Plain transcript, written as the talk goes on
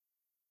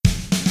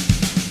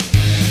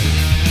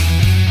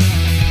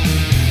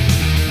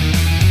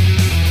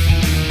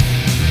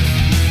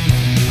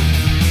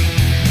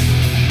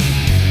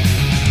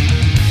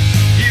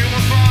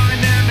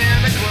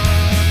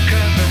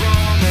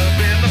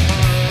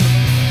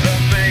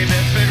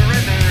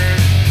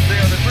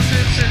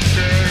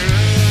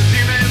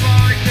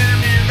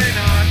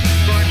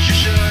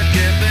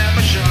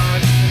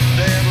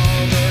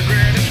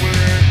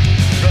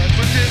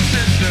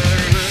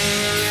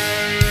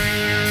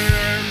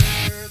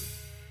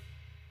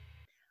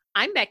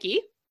I'm Becky.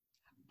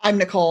 I'm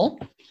Nicole.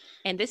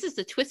 And this is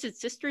the Twisted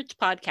Sisters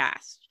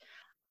podcast.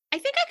 I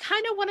think I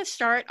kind of want to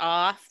start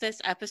off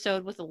this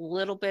episode with a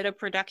little bit of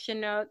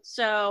production notes.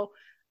 So,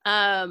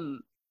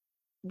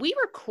 we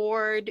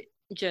record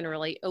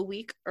generally a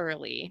week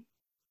early.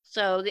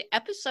 So, the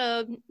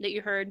episode that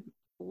you heard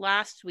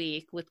last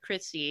week with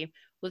Chrissy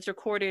was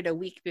recorded a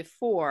week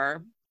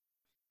before.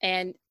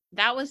 And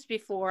that was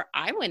before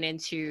I went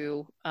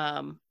into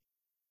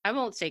I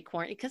won't say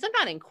quarantine because I'm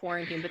not in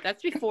quarantine, but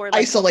that's before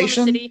like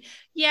isolation. Oklahoma City.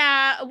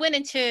 Yeah, I went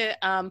into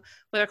what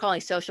they're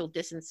calling social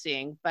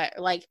distancing, but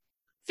like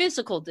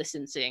physical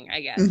distancing, I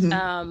guess.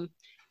 Mm-hmm.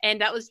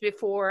 And that was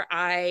before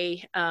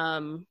I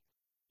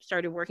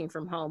started working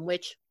from home,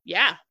 which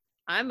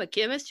I'm a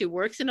chemist who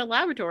works in a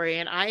laboratory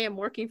and I am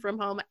working from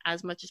home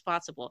as much as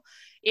possible.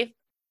 If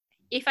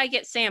I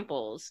get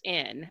samples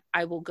in,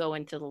 I will go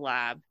into the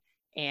lab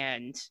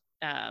and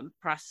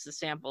process the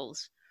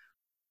samples.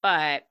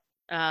 But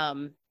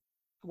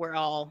we're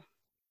all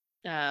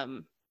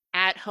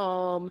at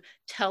home,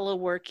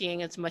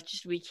 teleworking as much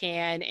as we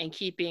can, and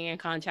keeping in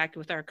contact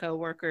with our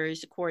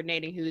coworkers,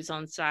 coordinating who's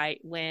on site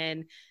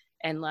when,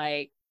 and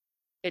like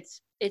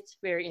it's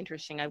very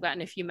interesting. I've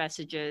gotten a few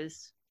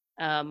messages,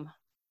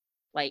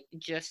 like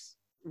just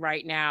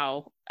right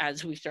now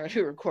as we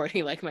started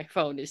recording. Like my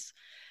phone is,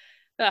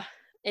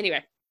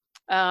 anyway.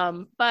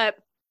 But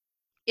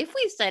if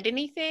we said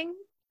anything,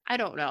 I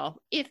don't know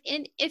if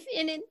in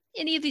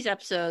any of these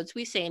episodes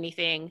we say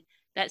anything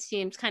that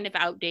seems kind of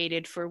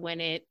outdated for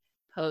when it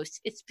posts,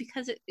 it's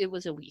because it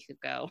was a week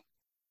ago.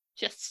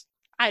 Just,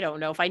 I don't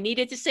know if I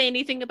needed to say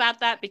anything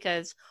about that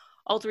because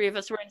all three of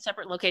us were in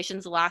separate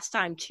locations the last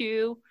time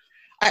too.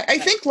 I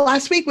think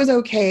last week was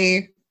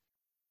okay.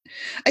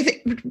 I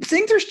think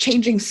things are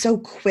changing so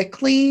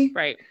quickly,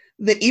 right,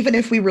 that even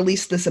if we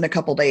released this in a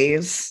couple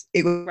days,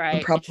 it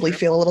would probably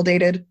feel a little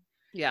dated.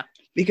 Yeah.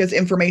 Because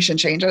information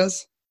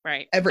changes.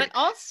 Right. But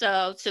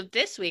also, so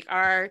this week,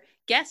 our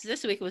guest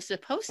this week was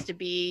supposed to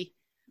be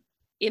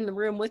in the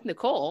room with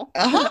Nicole,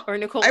 or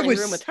Nicole in the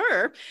room with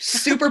her.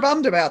 Super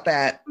bummed about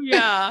that.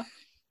 Yeah.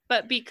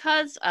 But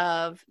because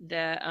of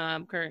the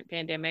current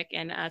pandemic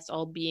and us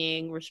all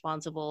being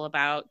responsible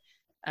about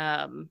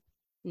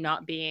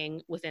not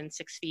being within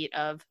 6 feet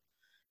of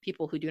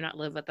people who do not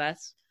live with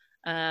us,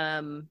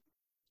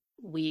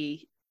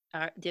 we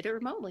did it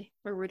remotely.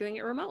 We're doing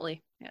it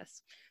remotely.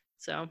 Yes.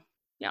 So,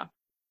 yeah.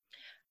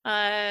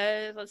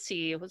 Let's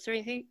see. Was there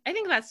anything? I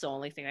think that's the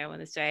only thing I want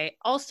to say.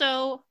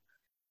 Also,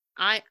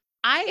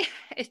 I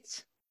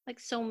it's like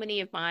so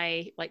many of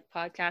my like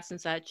podcasts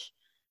and such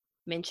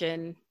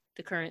mention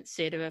the current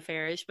state of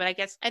affairs, but I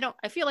guess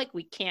I feel like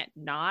we can't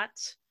not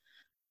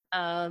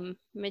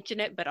mention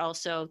it, but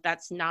also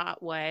that's not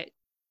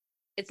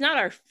it's not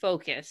our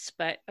focus,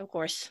 but of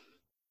course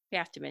we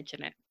have to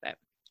mention it. But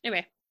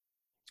anyway,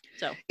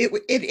 so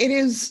it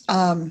is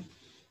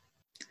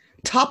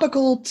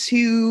topical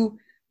to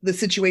the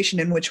situation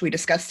in which we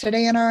discussed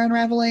today in our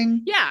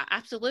unraveling. Yeah,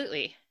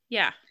 absolutely.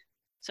 Yeah.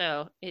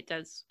 So it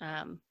does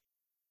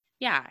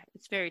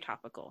it's very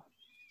topical.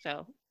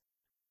 So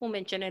we'll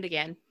mention it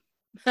again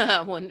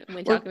when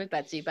talking with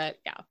Betsy, but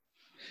yeah.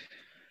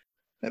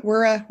 But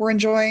we're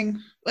enjoying,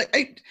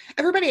 like,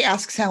 everybody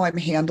asks how I'm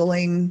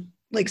handling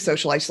like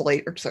social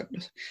isolation,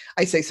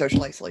 I say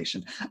social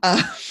isolation,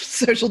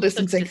 social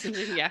distancing.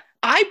 Yeah.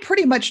 I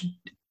pretty much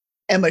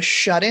am a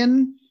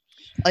shut-in.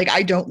 Like,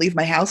 I don't leave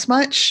my house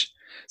much.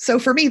 So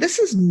for me, this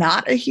is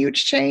not a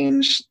huge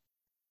change.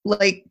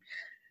 Like,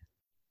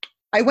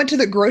 I went to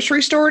the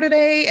grocery store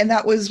today, and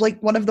that was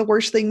like one of the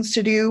worst things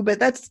to do, but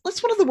that's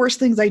one of the worst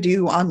things I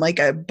do on like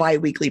a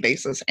bi-weekly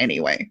basis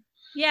anyway.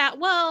 Yeah,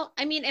 well,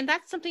 I mean, and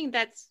that's something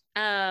that's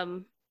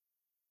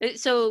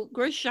so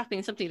grocery shopping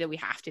is something that we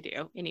have to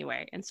do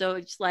anyway. And so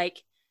it's like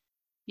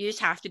you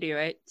just have to do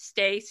it.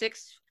 Stay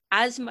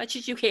as much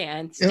as you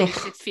can, stay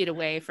 6 feet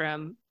away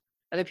from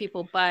other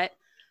people. But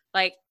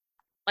like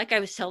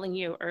I was telling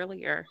you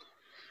earlier,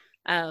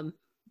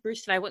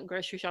 Bruce and I went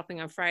grocery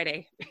shopping on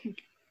Friday.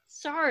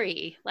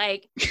 Sorry,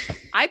 like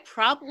I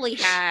probably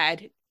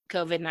had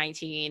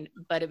COVID-19,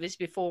 but it was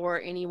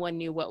before anyone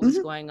knew what was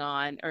going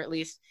on, or at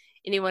least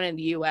anyone in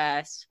the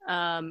US.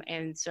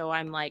 And so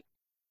I'm like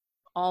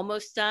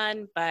almost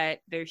done, but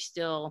I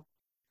still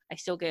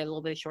get a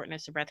little bit of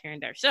shortness of breath here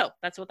and there. So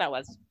that's what that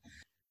was.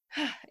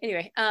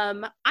 Anyway,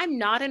 I'm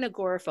not an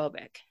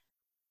agoraphobic.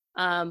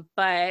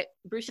 But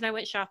Bruce and I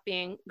went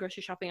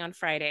grocery shopping on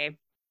Friday,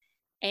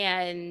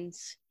 and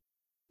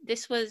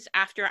this was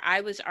after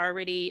I was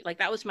already, like,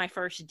 that was my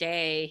first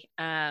day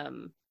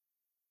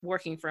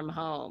working from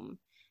home,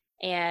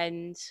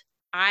 and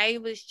I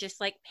was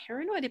just like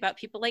paranoid about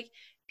people. Like,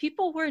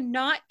 people were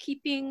not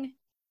keeping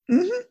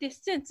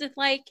distance, and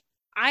like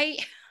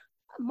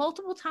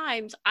multiple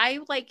times I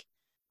like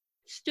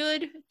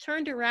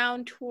turned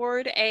around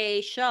toward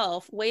a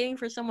shelf waiting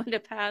for someone to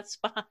pass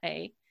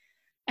by.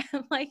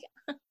 And like,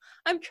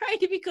 I'm trying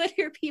to be good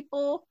here,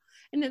 people.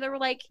 And then there were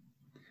like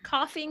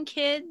coughing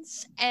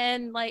kids,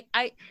 and like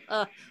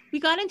we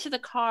got into the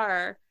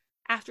car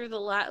after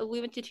we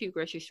went to 2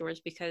 grocery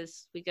stores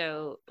because we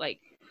go like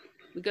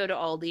we go to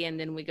Aldi and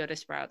then we go to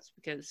Sprouts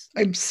because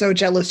I'm so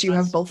jealous you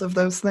have both of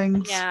those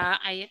things. yeah,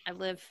 I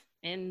live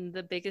in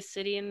the biggest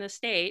city in the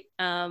state.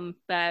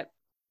 But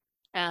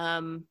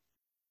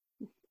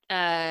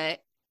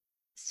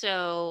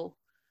so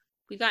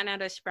we gotten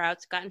out of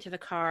Sprouts, got into the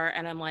car,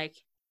 and I'm like,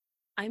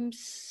 I'm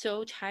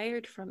so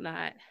tired from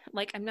that.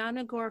 Like, I'm not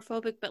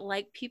agoraphobic, but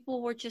like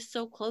people were just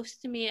so close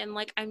to me, and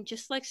like I'm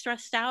just like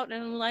stressed out,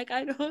 and I'm like,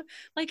 I don't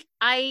like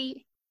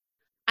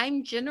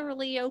I'm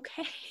generally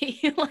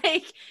okay.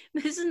 Like,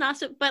 this is not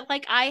so, but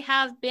like I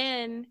have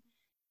been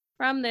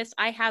from this,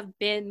 I have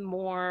been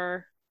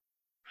more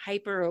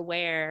hyper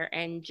aware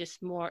and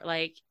just more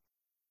like,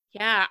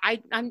 yeah,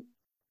 I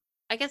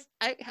guess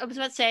I was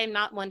about to say I'm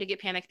not one to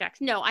get panic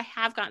attacks. No, I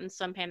have gotten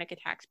some panic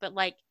attacks, but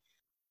like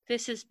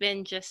this has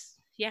been just,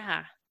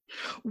 yeah.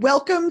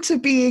 Welcome to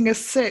being a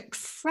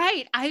 6.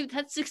 Right.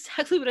 That's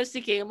exactly what I was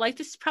thinking. I'm like,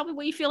 this is probably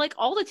what you feel like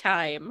all the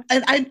time.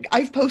 And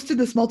I've posted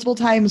this multiple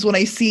times when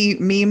I see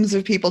memes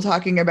of people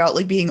talking about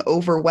like being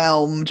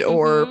overwhelmed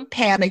or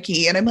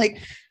panicky. And I'm like,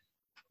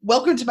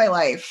 welcome to my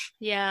life.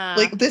 Yeah.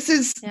 Like this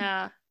is,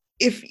 yeah.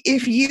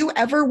 If you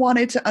ever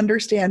wanted to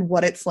understand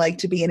what it's like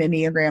to be an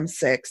Enneagram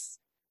 6,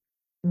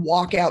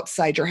 walk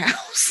outside your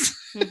house.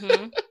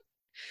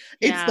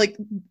 It's like,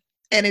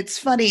 and it's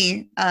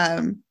funny.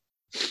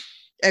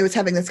 I was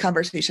having this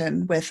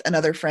conversation with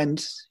another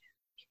friend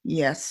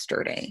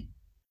yesterday.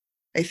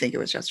 I think it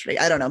was yesterday.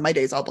 I don't know. My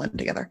days all blend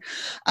together.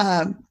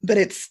 But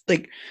it's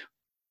like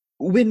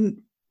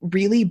when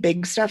really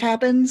big stuff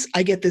happens,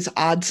 I get this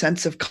odd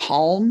sense of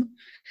calm.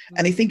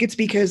 And I think it's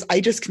because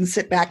I just can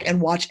sit back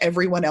and watch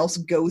everyone else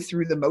go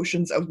through the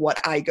motions of what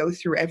I go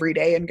through every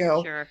day and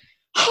go,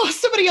 oh,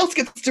 somebody else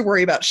gets to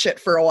worry about shit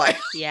for a while.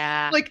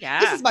 Yeah. Like,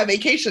 this is my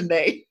vacation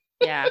day.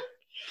 Yeah.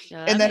 No,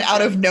 and then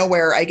out of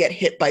nowhere, I get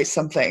hit by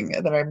something.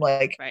 And then I'm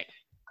like,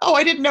 oh,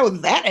 I didn't know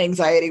that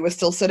anxiety was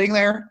still sitting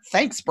there.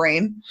 Thanks,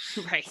 brain.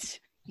 Right.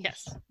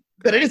 Yes.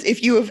 But it is,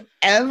 if you have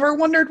ever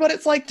wondered what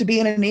it's like to be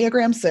an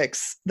Enneagram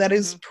 6, that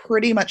is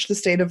pretty much the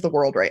state of the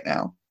world right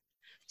now.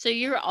 So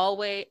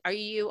are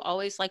you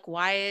always like,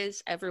 why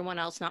is everyone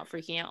else not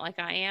freaking out like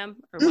I am?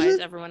 Or why is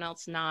everyone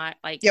else not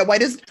like, yeah, why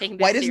does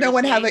no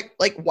one have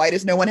why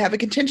does no one have a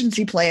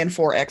contingency plan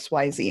for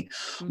XYZ?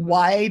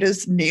 Why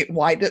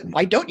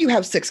don't you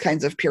have 6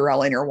 kinds of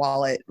Purell in your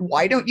wallet?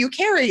 Why don't you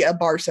carry a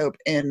bar soap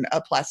in a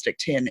plastic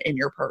tin in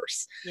your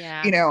purse?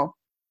 Yeah. You know,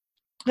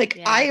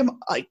 like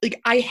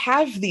I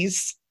have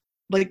these,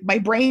 like my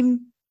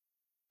brain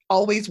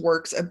always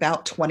works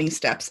about 20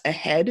 steps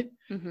ahead.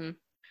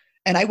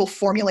 And I will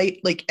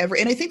formulate like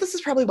and I think this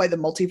is probably why the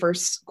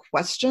multiverse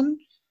question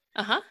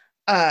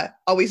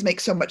always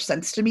makes so much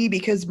sense to me,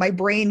 because my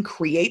brain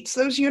creates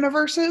those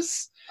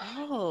universes.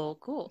 Oh,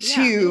 cool.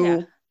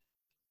 To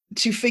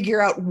figure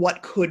out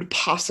what could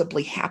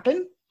possibly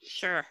happen.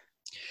 Sure.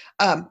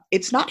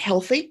 It's not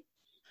healthy.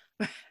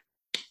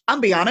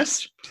 I'll be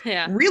honest.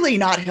 Yeah. Really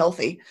not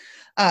healthy.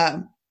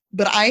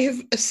 But I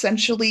have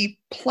essentially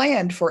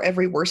planned for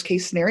every worst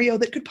case scenario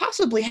that could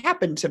possibly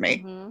happen to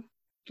me.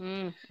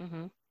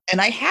 And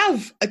I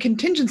have a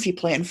contingency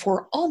plan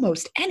for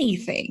almost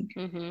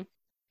anything.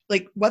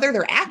 Like whether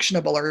they're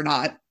actionable or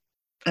not,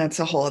 that's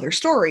a whole other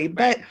story.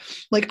 But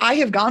like I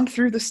have gone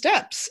through the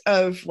steps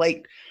of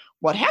like,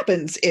 what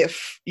happens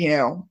if,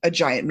 a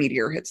giant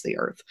meteor hits the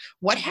earth?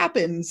 What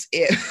happens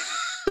if,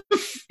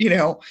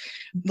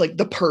 like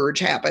the purge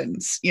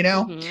happens,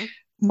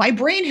 My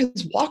brain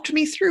has walked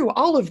me through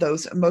all of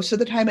those most of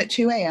the time at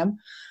 2 a.m.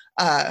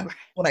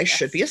 When I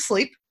should be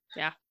asleep.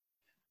 Yeah.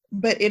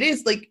 But it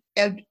is like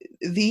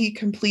the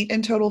complete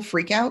and total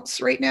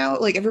freakouts right now.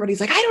 Like everybody's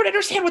like, I don't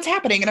understand what's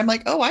happening. And I'm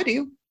like, oh, I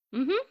do.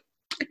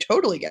 I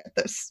totally get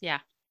this. Yeah.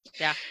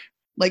 Yeah.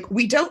 Like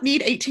we don't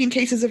need 18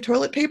 cases of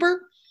toilet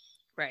paper.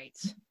 Right.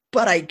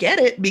 But I get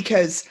it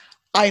because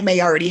I may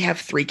already have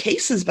 3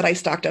 cases, but I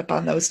stocked up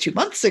on those 2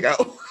 months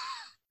ago.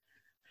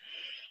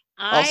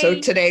 Also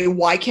today,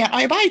 why can't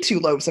I buy 2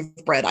 loaves of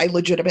bread? I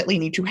legitimately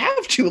need to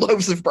have 2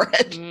 loaves of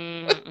bread.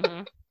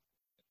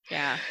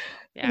 Yeah.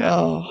 Yeah.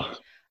 Oh.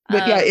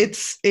 But yeah,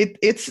 it's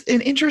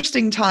an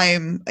interesting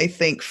time, I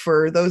think,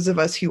 for those of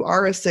us who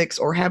are a 6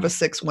 or have a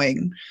 6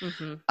 wing,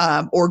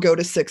 or go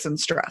to 6 and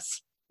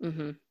stress.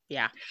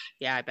 Yeah.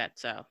 Yeah, I bet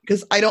so.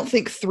 Because I don't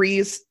think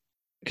 3s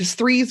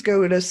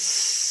go to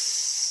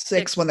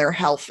 6 when they're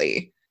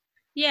healthy.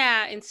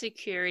 Yeah,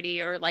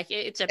 insecurity or like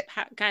it's a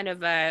kind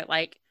of a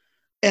like.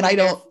 And I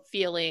don't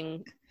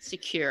feeling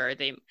secure.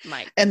 They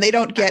might, and they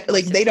don't get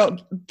like they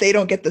don't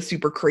get the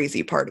super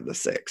crazy part of the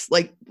 6.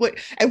 Like what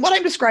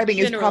I'm describing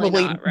is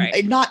probably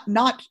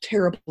not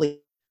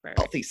terribly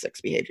healthy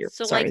 6 behavior.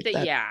 So sorry,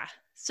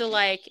 so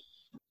like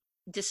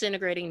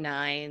disintegrating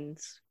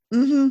 9s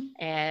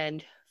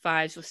and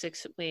 5s with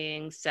 6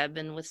 wings,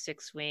 7 with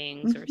 6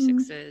 wings or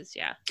 6s.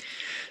 Yeah,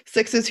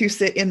 6s who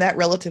sit in that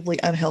relatively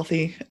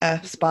unhealthy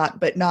spot,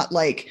 but not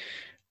like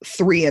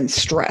 3 and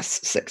stress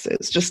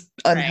 6s, just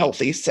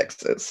unhealthy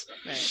 6s.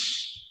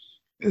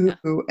 Right.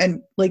 Ooh,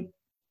 and like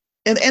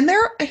And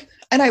there,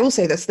 and I will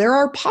say this, there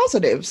are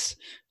positives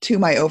to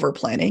my over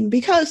planning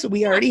because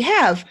we already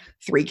have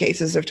 3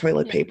 cases of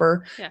toilet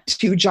paper,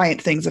 2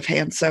 giant things of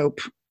hand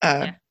soap,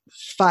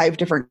 5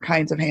 different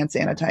kinds of hand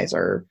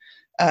sanitizer,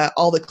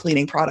 all the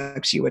cleaning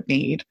products you would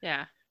need.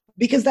 Yeah.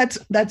 Because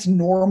that's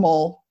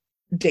normal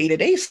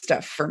day-to-day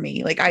stuff for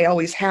me. Like I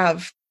always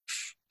have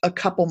a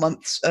couple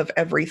months of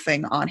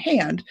everything on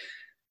hand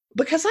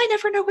because I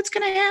never know what's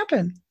going to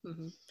happen.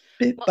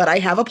 Mm-hmm. But I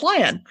have a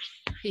plan.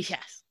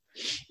 Yes.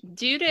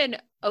 Due to an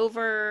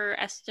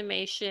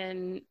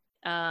overestimation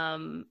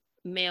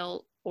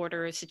mail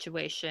order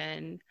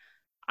situation,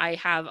 I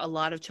have a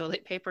lot of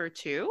toilet paper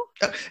too.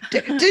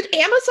 Did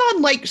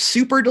Amazon like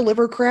super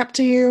deliver crap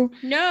to you?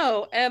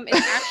 No,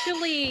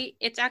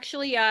 it's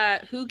actually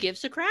Who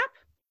Gives a Crap?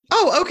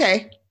 Oh,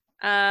 okay.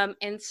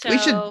 And so we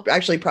should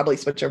actually probably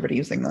switch over to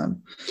using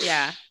them.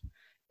 Yeah.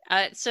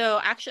 So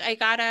actually I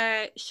got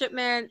a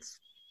shipment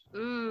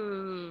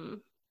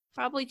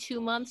probably 2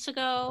 months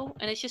ago,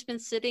 and it's just been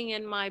sitting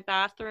in my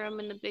bathroom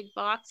in the big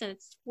box, and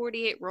it's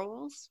 48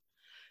 rolls.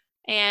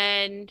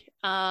 And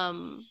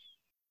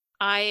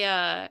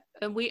and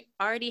we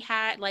already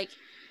had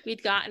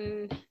we'd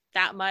gotten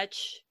that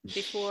much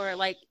before,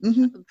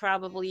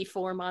 probably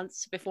 4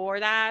 months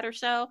before that or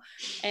so.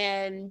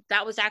 And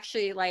that was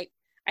actually I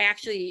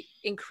actually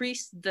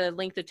increased the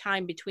length of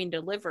time between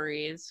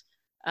deliveries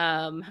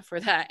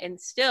for that.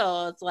 And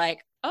still it's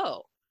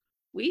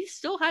we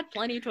still had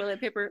plenty of toilet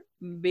paper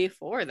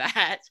before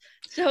that.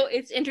 So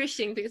it's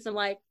interesting because I'm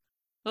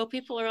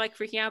people are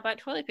freaking out about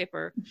toilet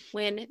paper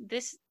when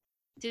this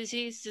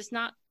disease does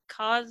not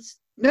cause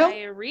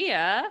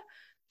diarrhea.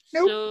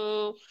 Nope.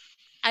 So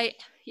I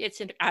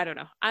don't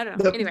know.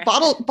 Anyway.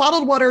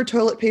 Bottled water,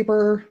 toilet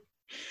paper.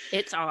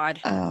 It's odd.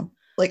 The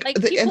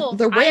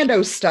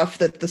rando stuff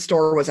that the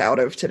store was out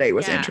of today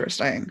was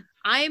interesting.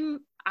 I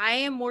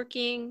am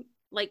working.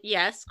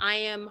 Yes, I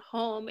am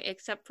home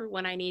except for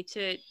when I need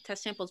to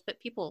test samples. But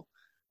people,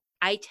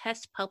 I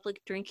test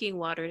public drinking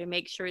water to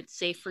make sure it's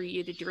safe for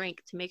you to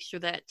drink, to make sure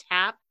that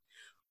tap.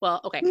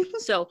 Well, okay,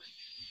 so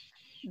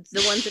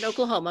the ones in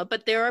Oklahoma,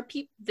 but there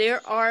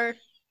are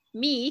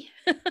me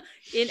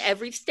in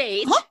every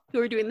state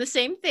who are doing the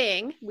same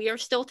thing. We are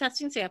still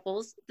testing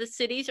samples. The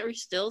cities are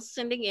still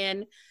sending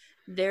in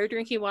their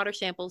drinking water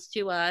samples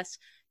to us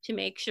to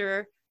make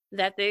sure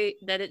that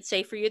it's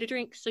safe for you to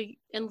drink. So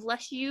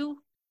unless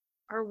you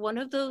are one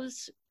of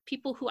those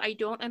people who I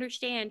don't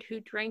understand, who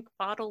drank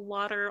bottled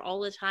water all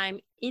the time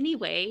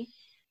anyway,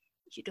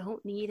 you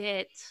don't need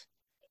it.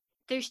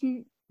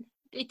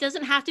 It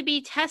doesn't have to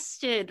be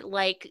tested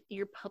like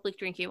your public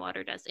drinking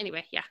water does.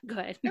 Anyway, go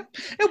ahead. No,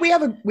 we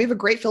have a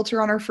great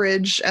filter on our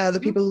fridge. The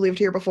people who lived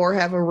here before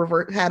had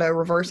a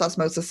reverse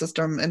osmosis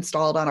system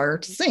installed on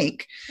our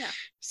sink. Yeah.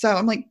 So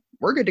I'm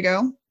we're good to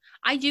go.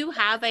 I do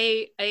have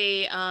a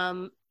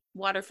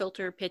water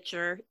filter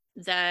pitcher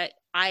that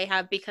I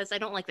have because I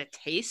don't like the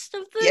taste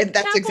of the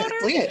that's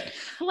exactly water. It.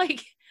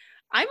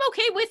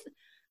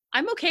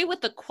 I'm okay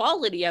with the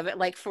quality of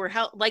it, for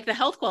health, the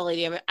health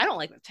quality of it. I don't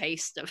like the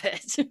taste of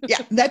it. Yeah,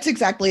 that's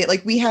exactly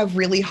it. We have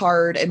really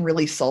hard and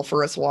really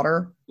sulfurous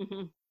water,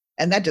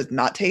 and that does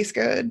not taste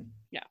good.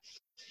 Yeah.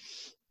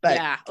 But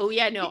yeah. Oh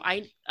yeah. No,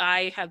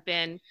 I have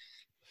been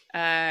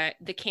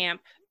the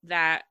camp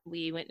that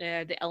we went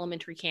the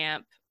elementary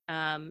camp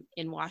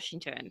in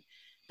Washington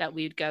that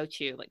we would go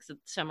to, the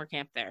summer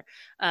camp there,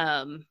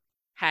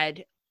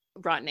 had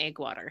rotten egg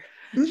water.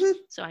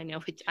 So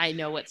I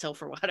know what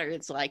sulfur water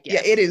is like.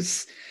 Yeah, it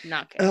is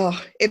not good.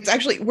 Oh, it's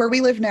actually where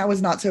we live now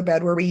is not so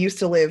bad. Where we used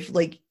to live,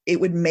 it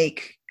would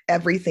make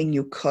everything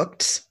you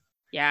cooked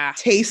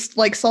taste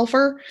like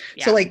sulfur.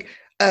 So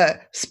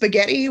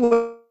spaghetti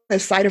with a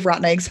side of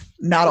rotten eggs,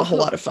 not a whole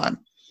lot of fun.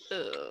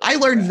 I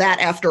learned that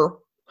after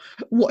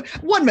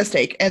one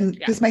mistake, and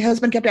because my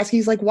husband kept asking,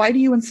 he's why do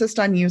you insist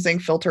on using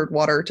filtered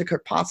water to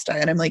cook pasta?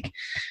 And I'm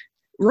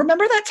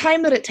remember that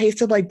time that it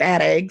tasted like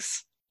bad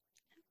eggs?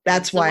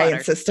 That's why I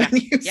insist on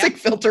using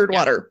filtered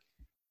water.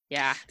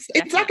 Yeah,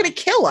 it's not going to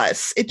kill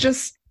us. It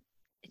just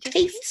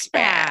tastes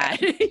bad.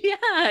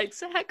 Yeah,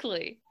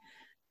 exactly.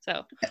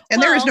 So,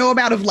 and there is no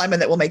amount of lemon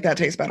that will make that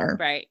taste better.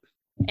 Right.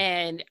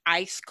 And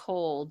ice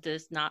cold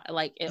does not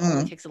it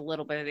only takes a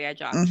little bit of the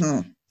edge off.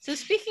 So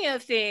speaking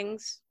of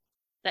things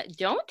that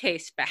don't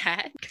taste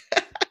bad,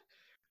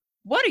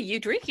 what are you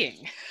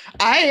drinking?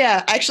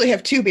 I actually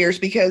have 2 beers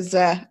because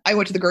I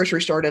went to the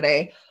grocery store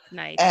today.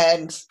 Nice.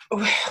 And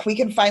we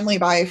can finally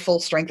buy full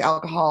strength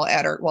alcohol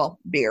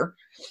beer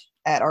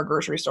at our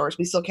grocery stores.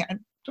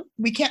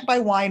 We can't buy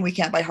wine, we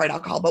can't buy hard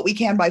alcohol, but we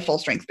can buy full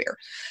strength beer.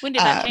 When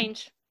did that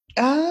change?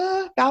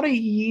 About a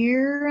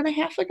year and a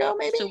half ago,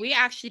 maybe. So we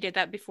actually did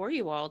that before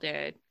you all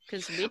did,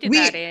 because we did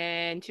that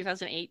in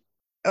 2008.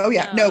 Oh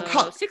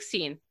yeah,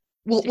 16.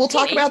 We'll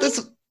talk about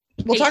this.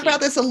 We'll 18. Talk about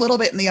this a little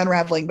bit in the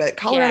unraveling, but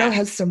Colorado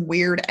has some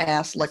weird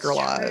ass liquor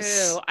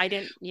laws. I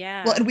didn't.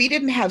 Yeah. Well, and we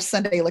didn't have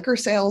Sunday liquor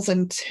sales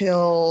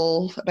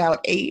until about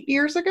 8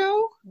 years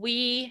ago.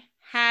 We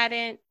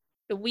hadn't.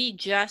 We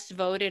just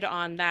voted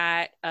on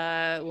that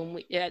when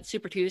we at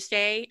Super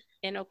Tuesday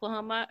in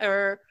Oklahoma,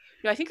 or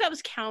No, I think that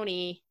was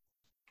county.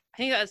 I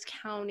think that was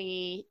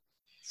county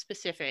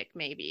specific,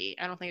 maybe.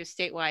 I don't think it was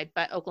statewide,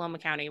 but Oklahoma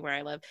County, where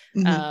I live,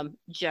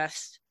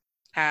 just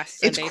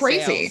passed It's Sunday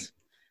crazy. sales.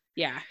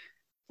 Yeah.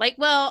 Like,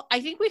 well,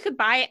 I think we could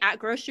buy it at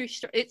grocery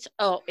store.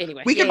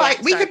 Anyway. We could buy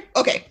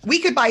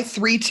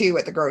 3-2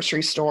 at the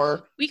grocery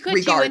store. We could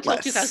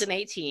regardless. do until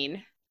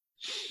 2018.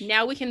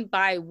 Now we can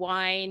buy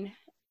wine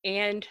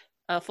and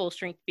a full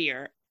strength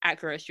beer at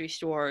grocery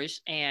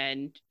stores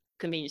and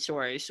convenience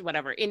stores,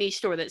 whatever, any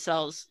store that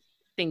sells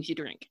things you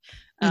drink.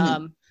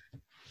 But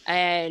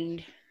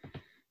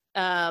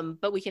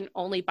we can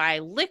only buy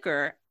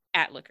liquor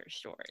at liquor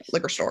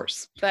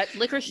stores. But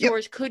liquor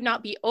stores could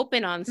not be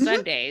open on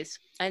Sundays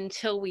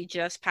until we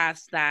just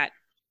passed that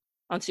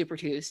on Super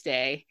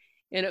Tuesday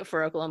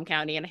for Oklahoma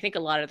County. And I think a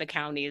lot of the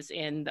counties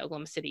in the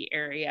Oklahoma City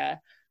area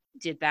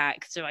did that.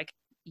 So like,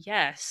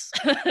 yes.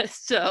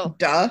 So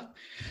duh.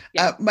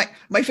 Yeah.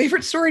 My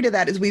favorite story to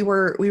that is we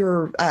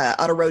were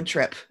on a road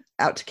trip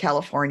out to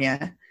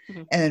California,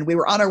 and we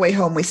were on our way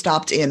home. We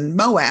stopped in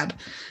Moab.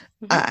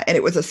 And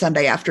it was a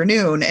Sunday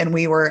afternoon, and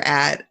we were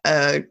at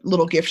a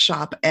little gift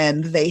shop,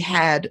 and they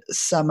had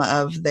some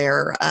of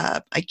their,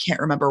 I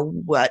can't remember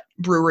what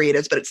brewery it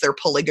is, but it's their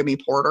polygamy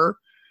porter.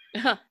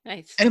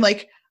 Nice. And I'm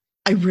like,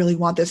 I really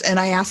want this. And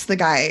I asked the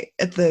guy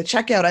at the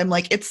checkout, I'm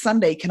like, it's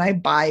Sunday, can I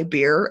buy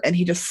beer? And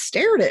he just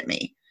stared at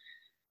me.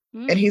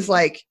 And he's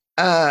like,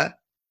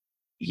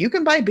 you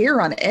can buy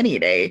beer on any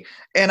day.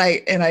 And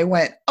I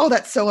went, oh,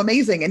 that's so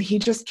amazing. And he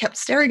just kept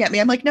staring at me.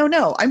 I'm like,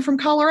 no, I'm from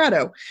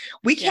Colorado.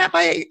 We can't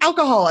buy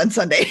alcohol on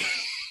Sundays.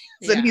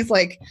 And he's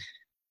like,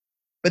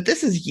 but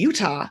this is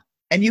Utah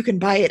and you can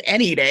buy it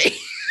any day.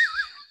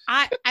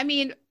 I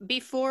mean,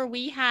 before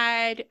we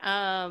could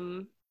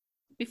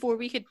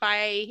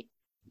buy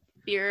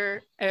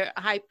beer,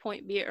 High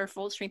Point beer or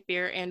full strength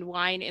beer and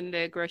wine in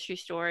the grocery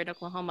store in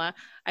Oklahoma,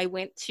 it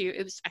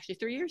was actually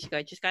 3 years ago.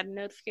 I just got a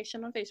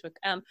notification on Facebook.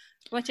 I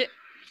went to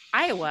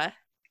Iowa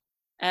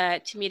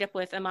to meet up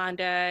with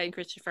Amanda and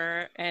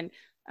Christopher and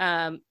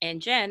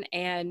Jen,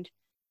 and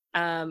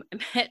I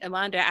met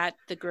Amanda at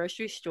the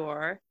grocery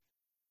store,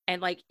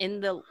 and like in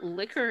the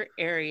liquor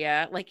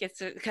area, like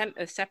it's a kind of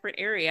a separate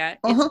area.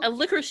 It's a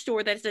liquor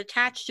store that's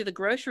attached to the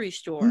grocery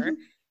store.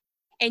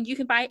 And you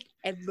can buy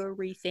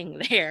everything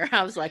there.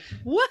 I was like,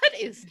 what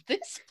is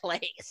this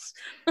place?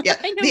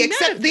 Yeah.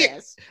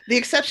 The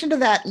exception to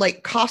that,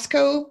 like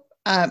Costco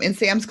and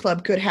Sam's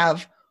Club could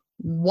have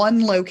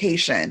one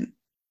location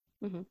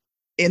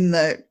in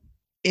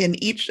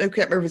each, I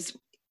can't remember if it's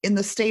in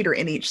the state or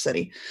in each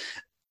city.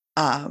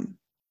 I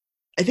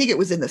think it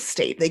was in the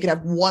state. They could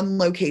have one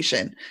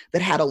location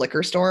that had a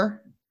liquor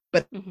store,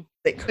 but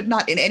they could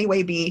not in any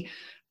way be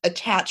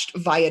attached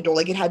via door.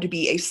 Like it had to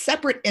be a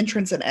separate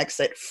entrance and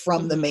exit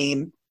from the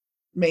main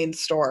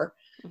store.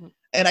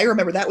 And I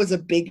remember that was a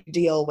big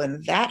deal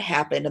when that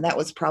happened, and that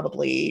was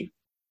probably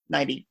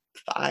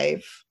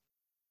 95.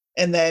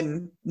 And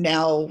then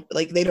now,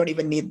 like, they don't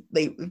even need,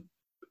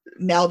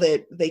 now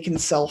that they can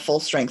sell full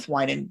strength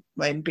wine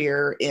and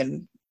beer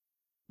in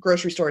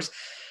grocery stores,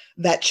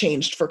 that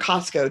changed for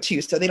Costco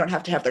too. So they don't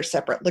have to have their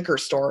separate liquor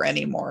store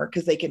anymore,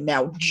 because they can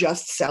now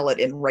just sell it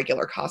in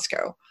regular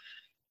Costco.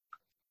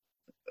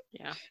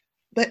 Yeah.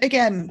 But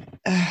again,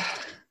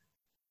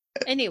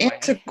 anyway,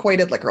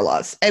 antiquated liquor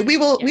laws, and we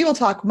will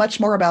talk much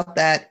more about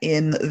that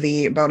in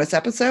the bonus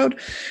episode.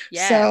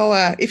 Yes.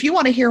 So if you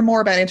want to hear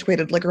more about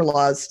antiquated liquor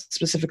laws,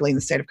 specifically in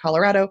the state of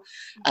Colorado,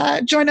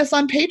 join us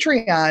on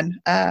Patreon.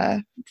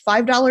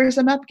 $5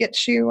 and up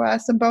gets you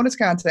some bonus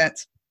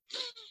content.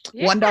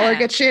 $1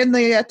 gets you in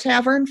the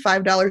tavern.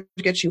 $5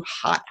 gets you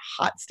hot,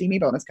 steamy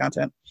bonus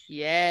content.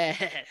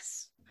 Yes.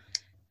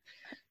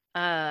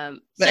 But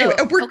anyway,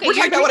 we're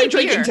talking about what I'm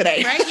drinking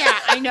today, right? Yeah,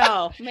 I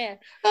know, man.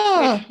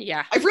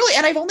 Yeah,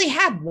 I've only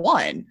had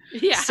one.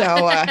 Yeah. So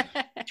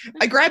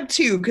I grabbed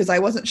two because I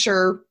wasn't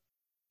sure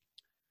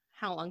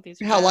how long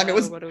it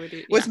was. What do we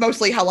do? Was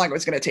mostly how long it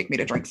was going to take me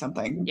to drink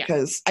something,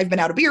 because I've been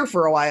out of beer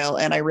for a while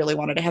and I really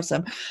wanted to have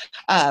some.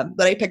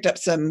 But I picked up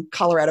some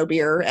Colorado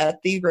beer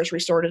at the grocery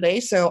store today,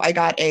 so I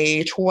got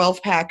a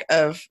 12-pack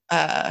of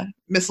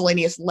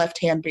miscellaneous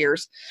left-hand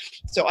beers.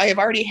 So I have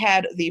already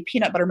had the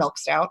peanut butter milk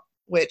stout,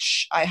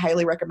 which I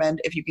highly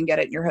recommend if you can get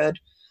it in your hood.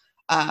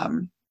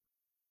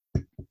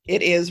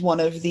 It is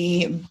one of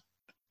the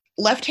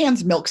Left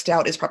Hand's milk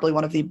stout is probably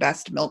one of the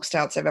best milk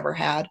stouts I've ever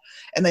had.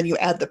 And then you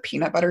add the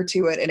peanut butter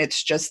to it, and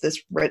it's just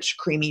this rich,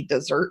 creamy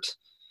dessert.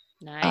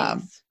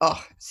 Nice.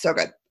 So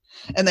good.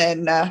 And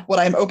then what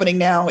I'm opening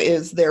now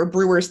is their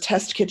Brewer's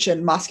Test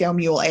Kitchen Moscow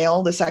Mule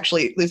Ale. This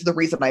is the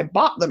reason I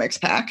bought the mix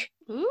pack.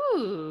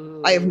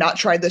 Ooh. I have not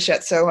tried this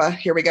yet, so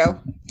here we go.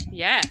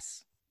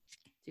 Yes.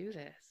 Do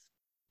this.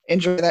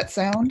 Enjoy that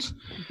sound.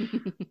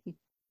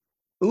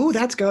 Ooh,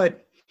 that's good.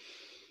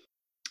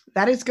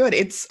 That is good.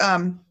 It's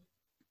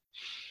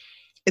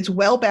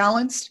well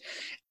balanced.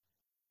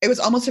 I was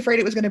almost afraid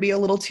it was going to be a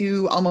little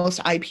too almost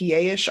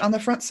IPA-ish on the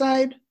front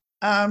side,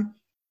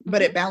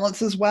 but it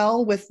balances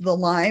well with the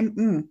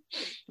lime.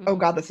 Oh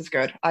God, this is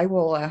good. I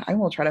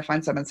will try to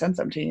find some and send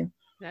some to you.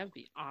 That'd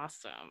be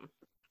awesome.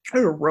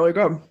 They're really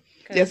good.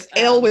 Yes,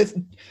 ale with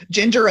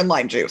ginger and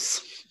lime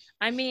juice.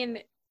 I mean,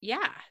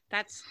 yeah,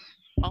 that's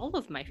all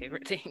of my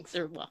favorite things,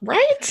 or well,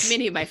 right?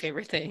 Many of my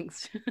favorite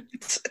things.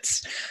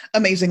 It's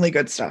amazingly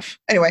good stuff.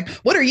 Anyway,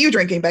 what are you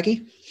drinking,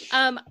 Becky?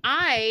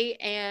 I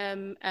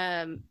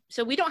am.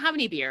 So we don't have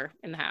any beer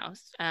in the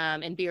house,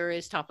 and beer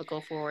is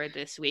topical for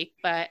this week,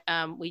 but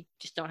we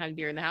just don't have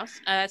beer in the house.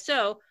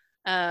 So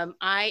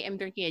I am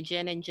drinking a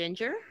gin and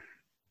ginger.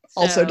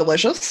 Also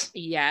delicious.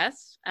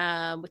 Yes.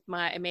 I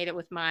made it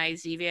with my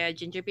Zevia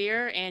ginger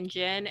beer and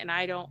gin, and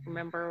I don't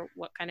remember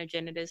what kind of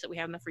gin it is that we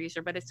have in the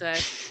freezer, but it's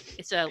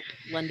a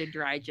London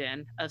dry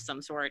gin of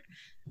some sort.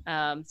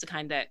 It's the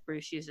kind that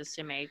Bruce uses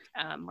to make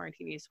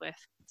martinis with.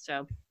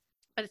 So,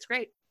 but it's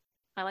great.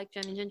 I like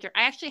gin and ginger.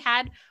 I actually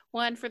had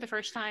one for the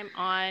first time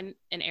on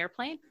an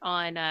airplane,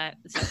 on the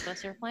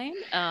Southwest airplane,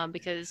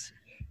 because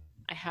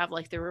I have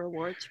like the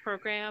rewards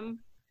program,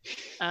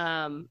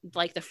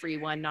 like the free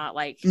one, not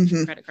like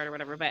credit card or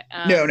whatever, but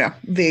no,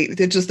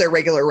 they're just their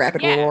regular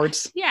rapid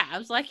rewards. Yeah, I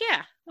was like,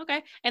 yeah,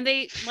 okay. And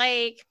they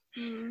like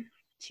 2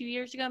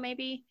 years ago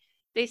maybe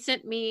they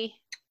sent me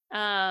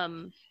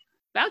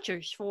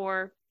vouchers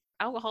for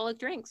alcoholic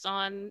drinks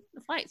on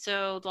the flight.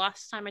 So the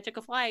last time I took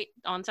a flight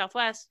on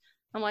Southwest,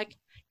 I'm like,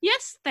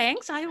 yes,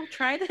 thanks, I will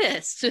try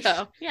this.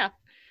 So yeah,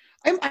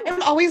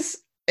 I'm always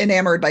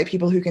enamored by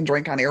people who can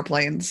drink on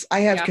airplanes.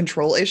 I have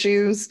control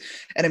issues,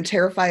 and I'm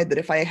terrified that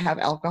if I have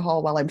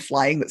alcohol while I'm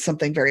flying, that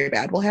something very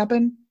bad will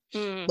happen.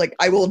 Like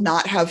I will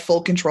not have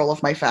full control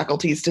of my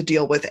faculties to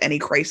deal with any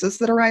crisis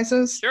that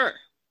arises. Sure.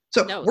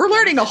 So we're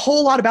learning a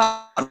whole lot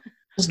about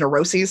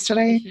neuroses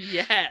today.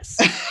 Yes.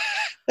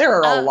 There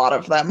are a lot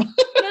of them.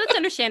 Yeah, that's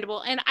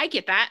understandable. And I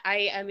get that.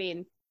 I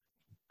mean,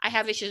 I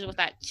have issues with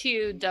that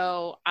too,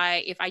 though.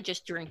 If I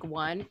just drink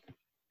one,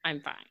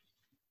 I'm fine.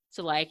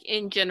 So like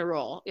in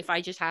general, if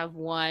I just have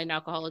one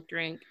alcoholic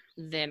drink,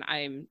 then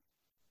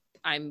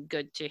I'm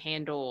good to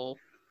handle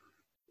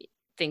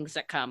things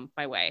that come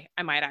my way.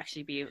 I might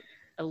actually be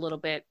a little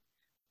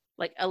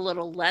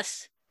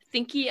less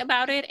thinky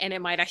about it, and it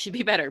might actually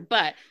be better.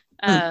 But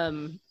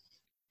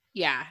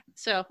yeah.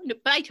 So,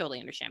 but I totally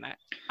understand that.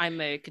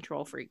 I'm a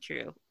control freak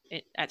too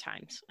at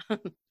times.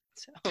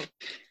 So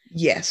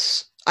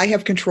yes, I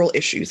have control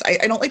issues.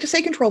 I don't like to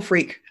say control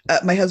freak.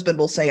 My husband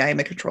will say I am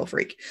a control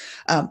freak.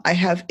 I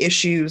have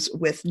issues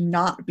with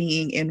not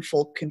being in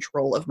full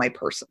control of my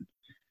person.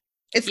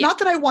 It's not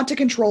that I want to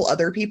control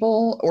other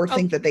people or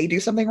think that they do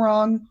something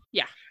wrong.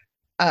 Yeah.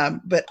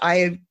 But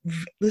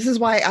this is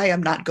why I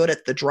am not good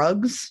at the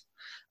drugs.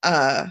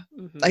 I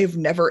have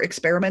never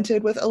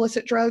experimented with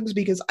illicit drugs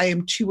because I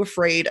am too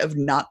afraid of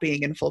not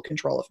being in full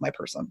control of my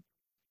person.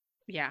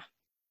 Yeah,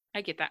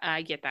 I get that.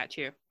 I get that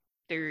too.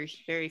 There's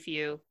very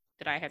few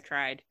that I have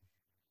tried,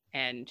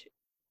 and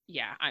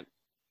yeah,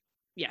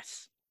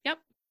 yep,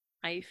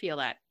 I feel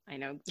that. I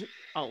know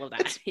all of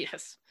that.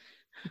 Yes.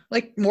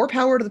 Like more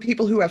power to the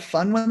people who have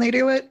fun when they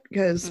do it,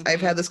 because I've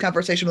had this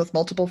conversation with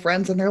multiple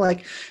friends and they're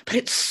like, but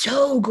it's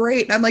so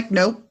great. And I'm like,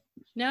 nope.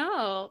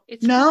 No,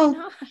 it's no. Really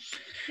not.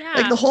 Yeah.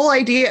 Like the whole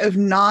idea of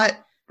not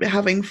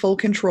having full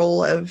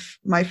control of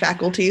my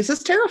faculties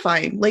is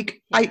terrifying.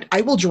 Like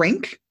I will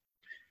drink,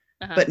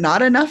 but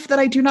not enough that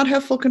I do not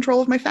have full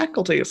control of my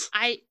faculties.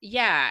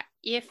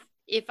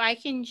 If I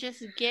can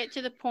just get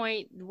to the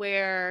point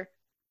where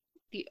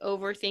the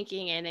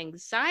overthinking and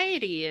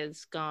anxiety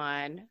is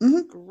gone,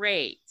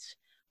 great.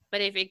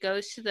 But if it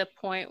goes to the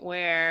point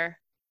where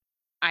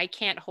I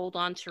can't hold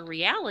on to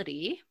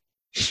reality,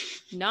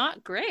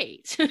 not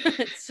great.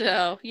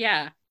 So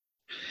yeah.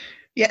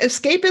 Yeah,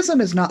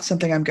 escapism is not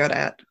something I'm good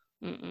at.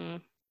 No.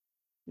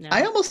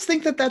 I almost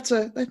think that's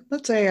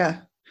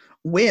a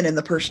win in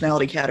the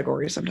personality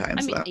category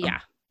sometimes. I mean,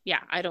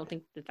 yeah, I don't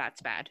think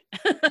that's bad.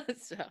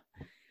 So,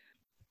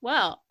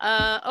 well,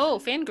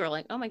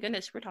 fangirling. Oh my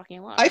goodness, we're talking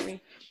a lot.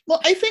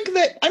 Well, I think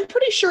that I'm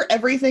pretty sure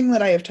everything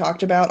that I have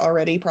talked about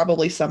already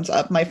probably sums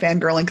up my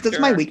fangirling, because it's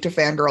my week to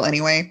fangirl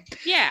anyway.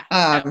 Yeah,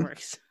 that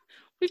works.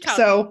 We've talked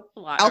a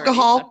lot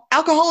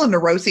alcohol and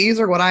neuroses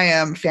are what I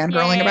am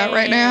fangirling about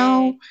right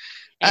now.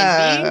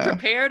 And being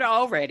prepared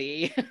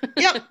already.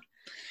 Yep.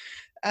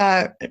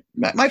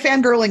 My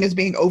fangirling is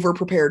being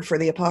over-prepared for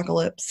the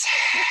apocalypse.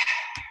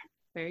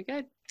 Very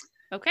good.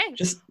 Okay.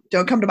 Just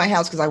don't come to my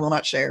house because I will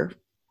not share.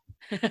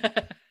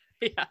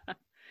 Yeah.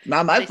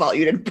 Not my fault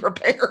you didn't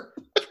prepare.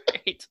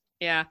 Right.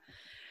 Yeah.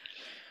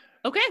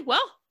 Okay,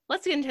 well,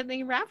 let's get into the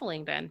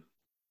unraveling then.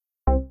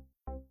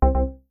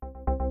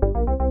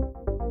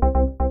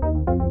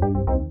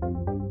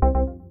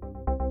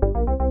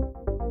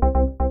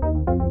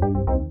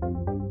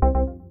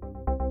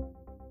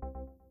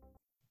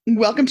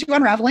 Welcome to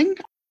Unraveling.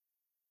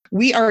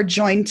 We are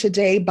joined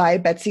today by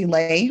Betsy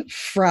Lay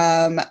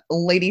from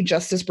Lady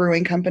Justice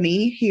Brewing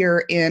Company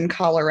here in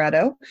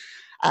Colorado.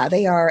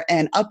 They are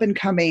an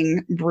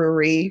up-and-coming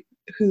brewery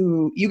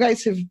who you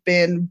guys have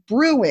been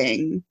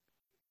brewing.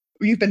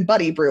 You've been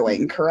buddy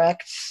brewing,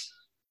 correct?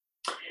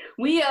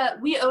 We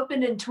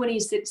opened in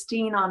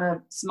 2016 on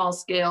a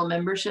small-scale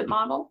membership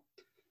model,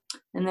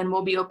 and then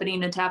we'll be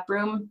opening a tap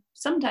room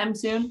sometime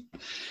soon.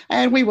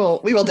 And we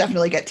will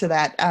definitely get to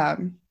that.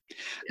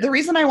 The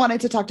reason I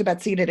wanted to talk to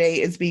Betsy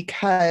today is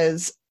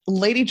because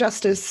Lady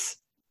Justice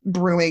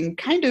Brewing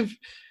kind of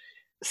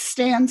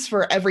stands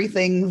for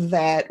everything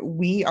that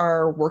we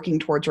are working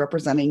towards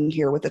representing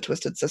here with the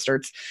Twisted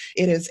Sisters.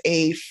 It is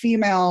a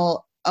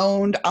female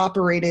owned,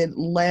 operated,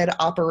 led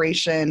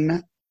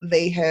operation.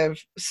 They have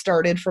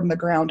started from the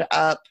ground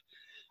up.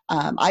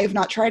 I have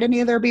not tried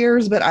any of their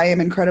beers, but I am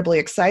incredibly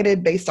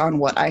excited based on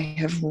what I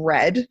have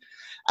read.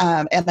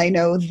 And I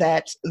know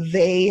that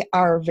they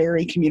are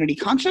very community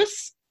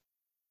conscious.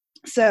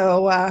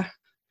 So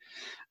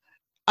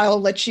I'll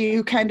let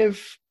you kind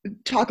of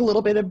talk a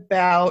little bit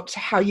about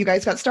how you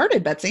guys got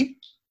started, Betsy.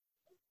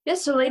 Yeah,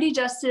 so Lady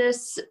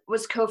Justice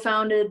was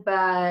co-founded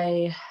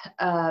by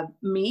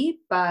me,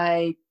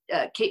 by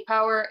Kate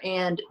Power,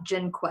 and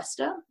Jen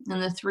Cuesta.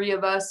 And the three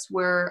of us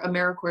were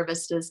AmeriCorps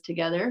Vistas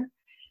together.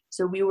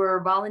 So we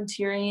were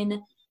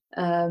volunteering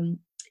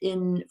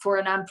for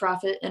a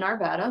nonprofit in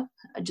Arvada,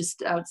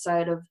 just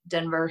outside of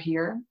Denver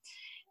here.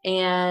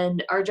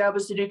 And our job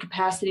was to do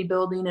capacity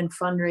building and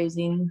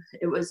fundraising.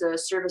 It was a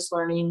service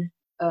learning,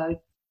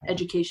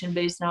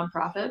 education-based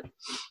nonprofit.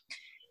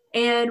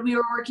 And we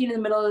were working in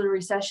the middle of the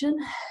recession.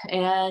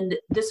 And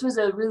this was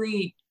a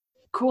really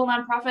cool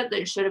nonprofit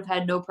that should have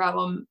had no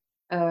problem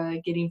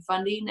getting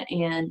funding.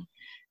 And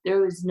there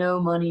was no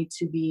money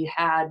to be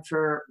had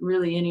for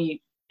really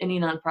any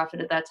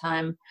nonprofit at that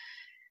time.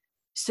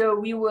 So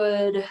we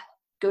would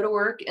go to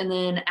work, and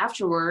then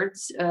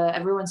afterwards,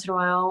 every once in a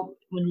while,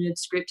 when we would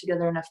scrape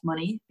together enough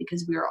money,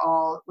 because we were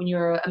all, when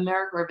you're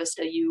AmeriCorps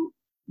Vista, you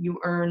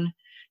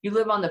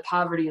live on the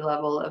poverty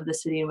level of the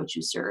city in which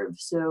you serve.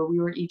 So we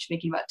were each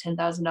making about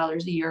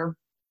 $10,000 a year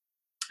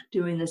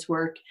doing this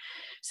work.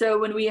 So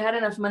when we had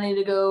enough money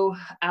to go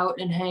out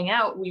and hang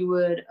out, we'd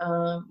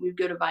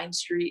go to Vine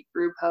Street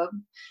Brew Pub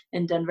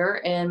in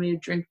Denver, and we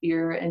would drink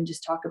beer and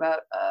just talk about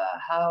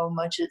how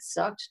much it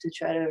sucked to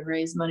try to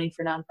raise money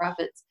for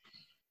nonprofits.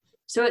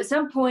 So at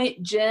some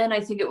point, Jen, I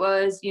think it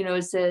was,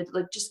 said,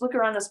 like, just look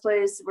around this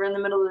place. We're in the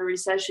middle of the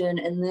recession,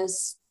 and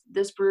this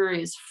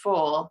brewery is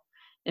full,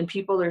 and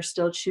people are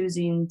still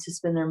choosing to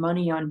spend their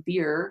money on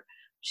beer.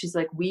 She's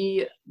like,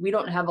 we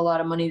don't have a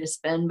lot of money to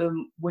spend, but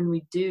when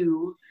we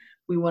do,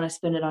 we want to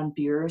spend it on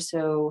beer.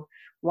 So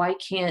why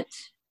can't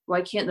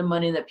the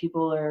money that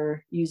people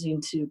are using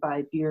to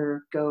buy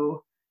beer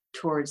go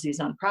towards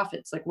these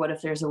nonprofits? Like, what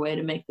if there's a way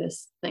to make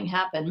this thing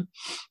happen?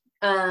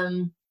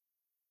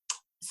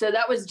 So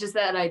that was just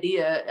that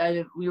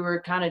idea. We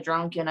were kind of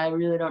drunk, and I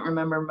really don't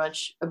remember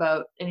much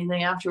about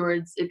anything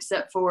afterwards,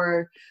 except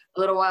for a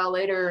little while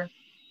later,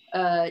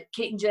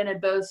 Kate and Jen had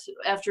both,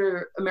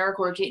 after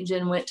AmeriCorps, Kate and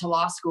Jen went to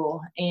law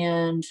school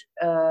and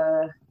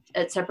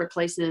at separate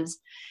places.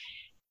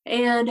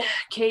 And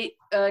Kate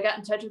got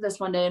in touch with us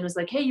one day and was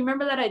like, hey, you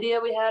remember that idea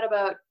we had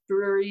about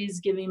breweries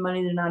giving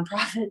money to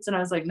nonprofits? And I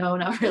was like, no,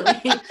 not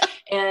really.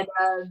 And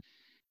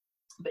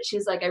but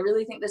she's like, I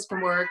really think this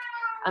can work.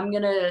 I'm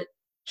going to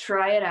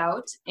try it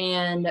out.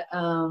 And,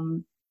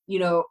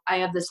 I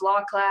have this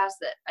law class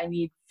that I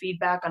need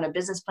feedback on a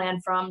business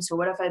plan from. So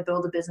what if I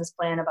build a business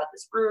plan about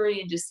this brewery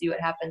and just see what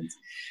happens?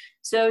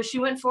 So she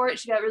went for it.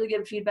 She got really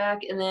good feedback.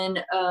 And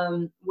then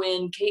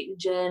when Kate and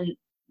Jen,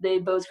 they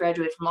both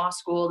graduated from law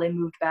school, they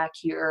moved back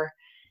here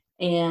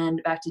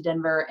and back to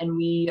Denver. And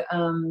we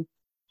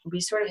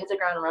sort of hit the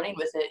ground running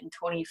with it in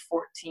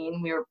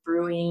 2014. We were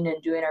brewing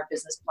and doing our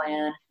business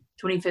plan.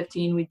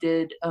 2015, we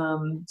did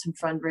some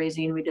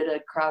fundraising. We did a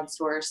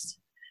crowdsourced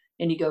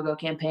Indiegogo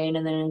campaign.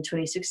 And then in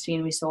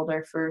 2016, we sold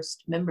our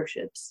first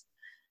memberships.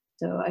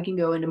 So I can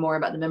go into more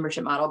about the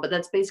membership model, but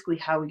that's basically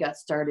how we got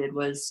started,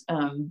 was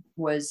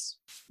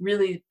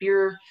really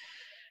beer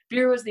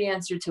was the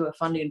answer to a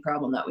funding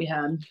problem that we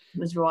had,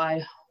 was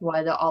why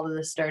all of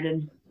this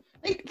started.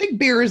 I think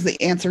beer is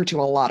the answer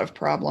to a lot of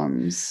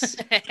problems.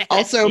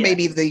 Also, yeah.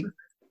 Maybe the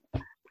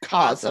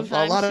cause of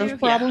a lot of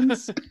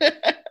problems.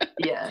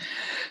 Yeah.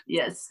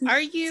 Yes.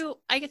 I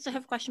guess I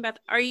have a question about,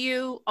 are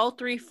you all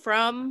three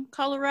from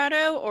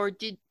Colorado, or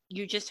did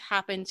you just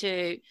happen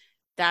to,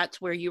 that's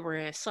where you were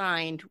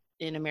assigned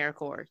in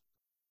AmeriCorps?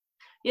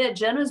 Yeah,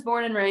 Jen was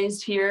born and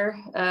raised here.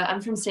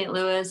 I'm from St.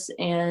 Louis,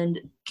 and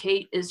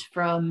Kate is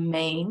from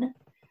Maine.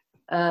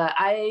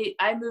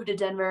 I moved to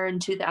Denver in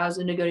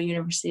 2000 to go to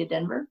University of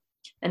Denver.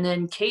 And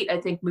then Kate, I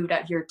think, moved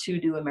out here to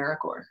do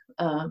AmeriCorps.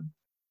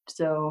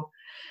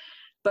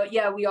 But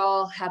yeah, we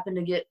all happened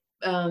to get,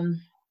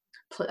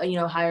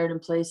 hired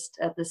and placed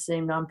at the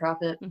same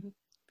nonprofit. Mm-hmm.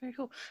 Very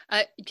cool.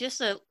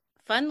 Just a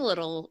fun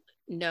little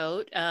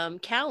note,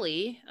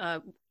 Callie.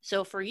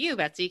 So for you,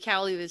 Betsy,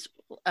 Callie was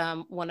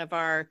one of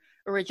our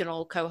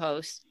original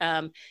co-hosts,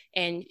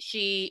 and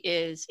she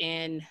is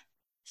in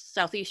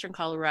southeastern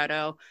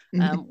Colorado,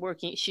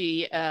 working.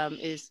 She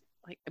is,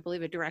 like, I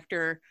believe, a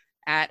director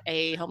at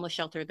a homeless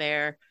shelter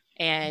there,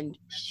 and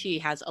she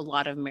has a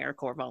lot of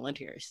AmeriCorps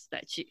volunteers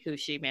who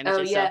she manages.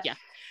 Oh, yeah. So, yeah.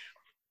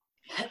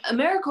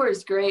 AmeriCorps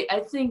is great.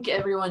 I think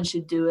everyone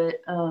should do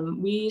it.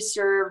 We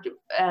served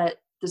at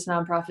this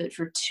nonprofit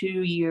for 2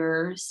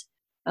 years.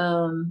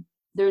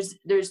 There's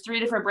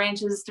 3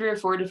 or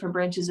 4 different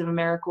branches of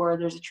AmeriCorps.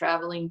 There's a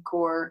traveling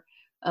corps,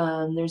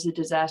 There's a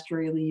disaster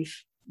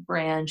relief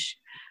branch.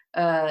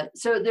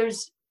 So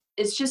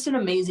it's just an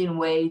amazing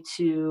way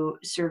to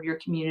serve your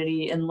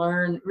community and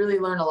really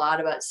learn a lot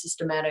about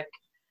systematic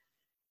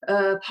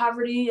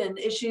poverty and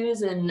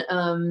issues and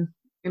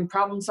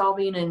problem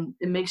solving, and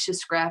it makes you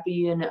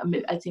scrappy and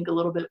I think a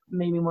little bit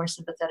maybe more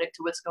sympathetic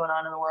to what's going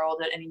on in the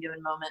world at any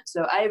given moment.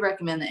 So I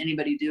recommend that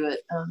anybody do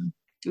it.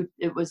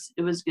 It was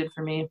good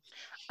for me.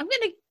 I'm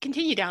going to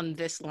continue down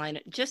this line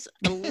just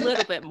a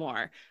little bit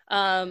more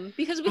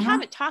because we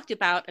haven't talked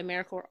about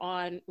AmeriCorps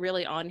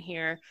on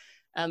here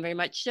very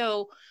much.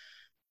 So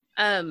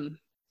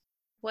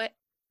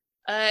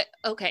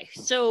okay,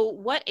 so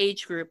what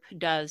age group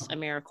does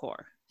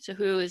AmeriCorps? So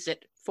who is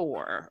it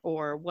for,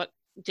 or what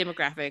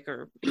demographic?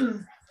 Or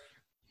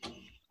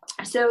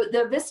so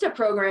the VISTA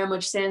program,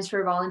 which stands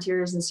for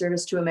Volunteers in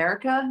Service to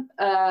America,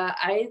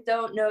 I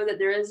don't know that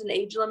there is an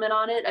age limit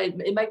on it.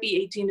 It might be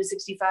 18 to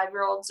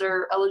 65-year-olds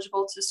are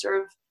eligible to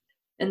serve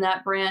in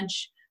that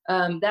branch.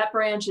 That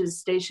branch is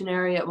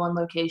stationary at one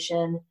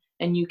location,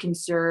 and you can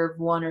serve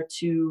 1 or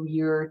 2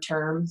 year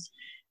terms.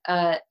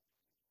 The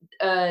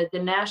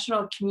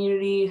National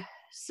Community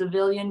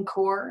Civilian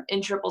Corps,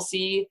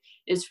 NCCC,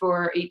 is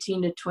for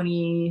 18 to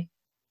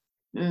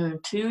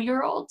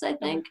 22-year-olds, I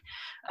think.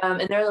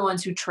 And they're the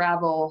ones who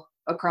travel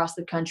across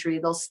the country.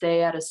 They'll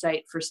stay at a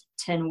site for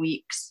 10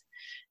 weeks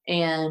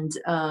and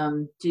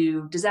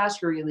do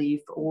disaster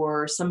relief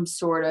or some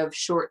sort of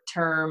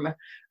short-term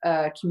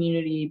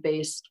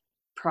community-based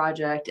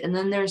project. And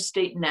then there's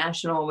state and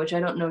national, which I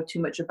don't know too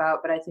much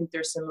about, but I think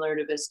they're similar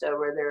to VISTA,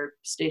 where they're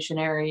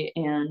stationary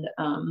and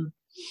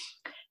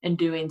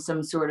doing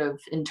some sort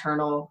of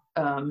internal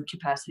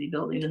capacity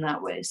building in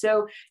that way.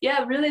 So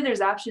yeah, really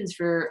there's options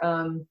for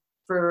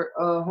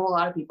a whole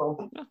lot of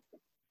people.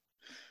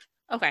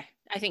 Okay.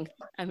 I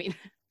mean,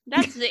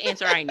 that's the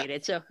answer I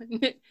needed. So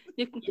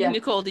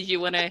Nicole, do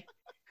you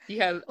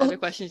have other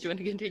questions you want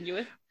to continue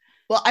with?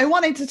 Well, I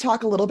wanted to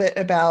talk a little bit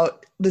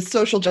about the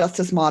social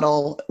justice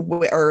model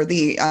or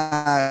the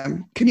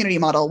community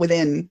model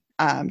within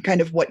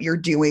kind of what you're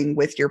doing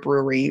with your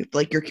brewery,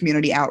 like your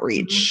community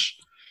outreach.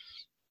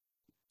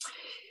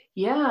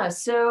 Yeah,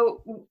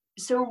 so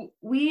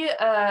we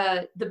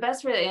the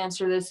best way to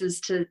answer this is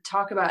to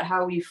talk about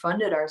how we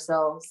funded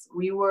ourselves.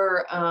 We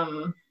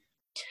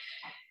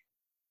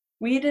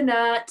did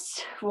not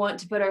want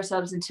to put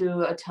ourselves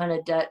into a ton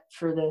of debt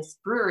for this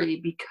brewery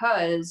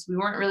because we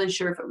weren't really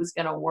sure if it was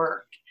going to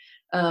work.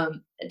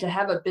 To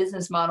have a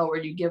business model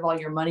where you give all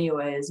your money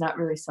away is not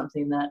really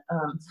something that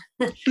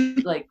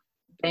like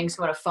banks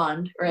want to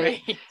fund,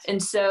 right?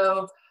 And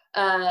so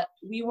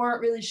we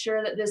weren't really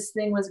sure that this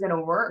thing was going to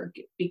work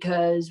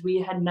because we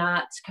had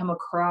not come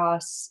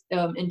across,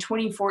 in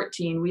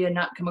 2014, we had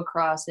not come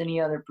across any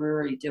other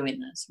brewery doing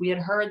this. We had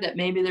heard that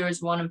maybe there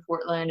was one in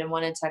Portland and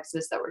one in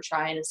Texas that were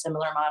trying a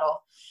similar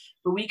model,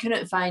 but we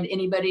couldn't find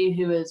anybody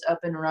who is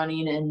up and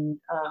running and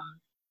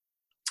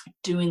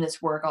doing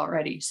this work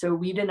already. So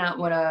we did not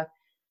want to,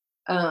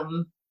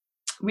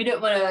 we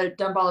didn't want to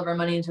dump all of our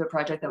money into a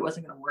project that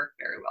wasn't going to work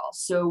very well.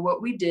 So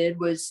what we did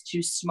was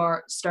to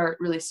start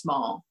really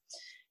small.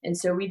 And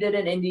so we did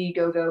an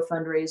Indiegogo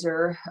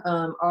fundraiser.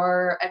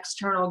 Our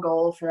external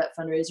goal for that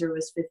fundraiser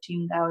was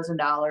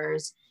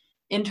 $15,000.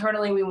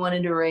 Internally, we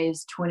wanted to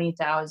raise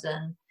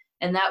 $20,000,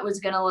 and that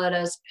was going to let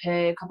us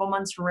pay a couple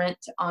months rent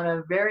on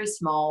a very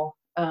small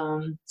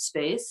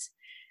space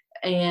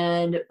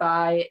and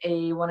buy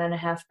a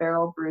 1.5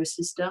 barrel brew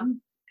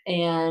system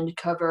and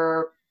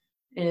cover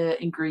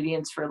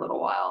ingredients for a little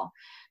while.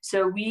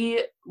 So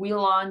we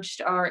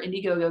launched our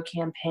Indiegogo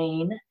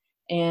campaign,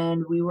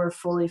 and we were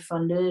fully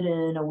funded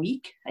in a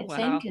week, I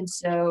think. And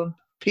so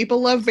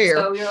people love beer.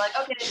 So we were like,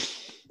 okay,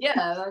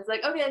 yeah. I was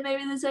like, okay,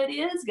 maybe this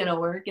idea is gonna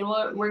work, and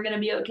we're gonna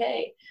be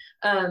okay.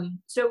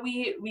 So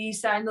we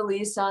signed the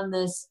lease on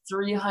this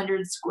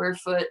 300 square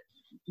foot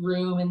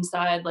room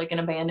inside like an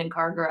abandoned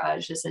car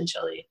garage,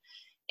 essentially,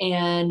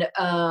 and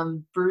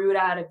brewed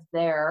out of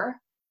there.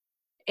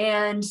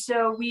 And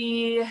so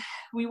we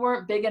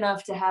weren't big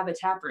enough to have a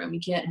tap room. You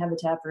can't have a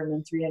tap room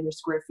in 300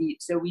 square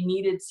feet. So we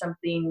needed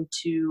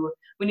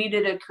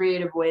a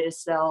creative way to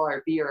sell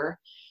our beer.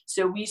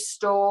 So we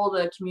stole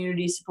the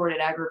community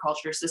supported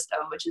agriculture system,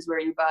 which is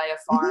where you buy a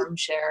farm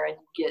share and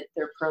you get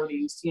their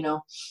produce, you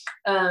know?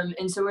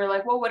 And so we were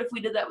like, well, what if we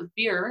did that with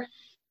beer?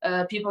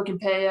 People can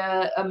pay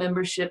a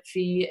membership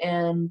fee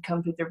and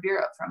come pick their beer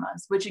up from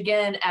us, which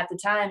again, at the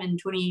time in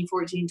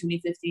 2014,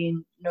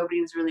 2015,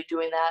 nobody was really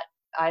doing that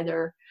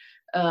either.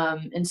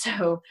 And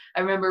so I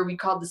remember we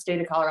called the state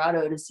of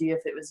Colorado to see if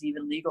it was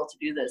even legal to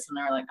do this. And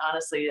they were like,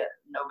 honestly,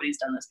 nobody's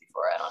done this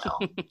before. I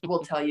don't know.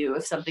 We'll tell you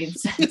if something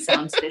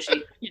sounds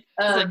fishy.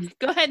 Like,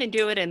 go ahead and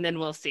do it, and then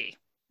we'll see.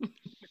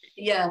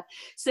 Yeah.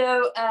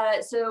 So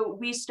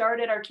we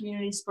started our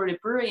community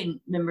supported brewing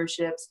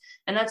memberships,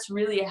 and that's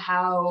really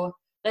how,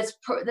 that's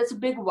a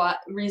big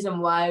reason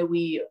why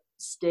we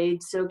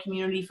stayed so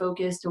community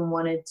focused and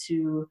wanted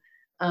to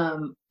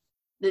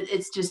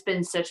it's just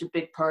been such a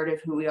big part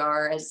of who we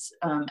are as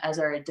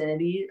our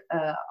identity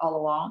all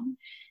along.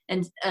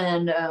 And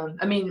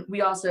I mean,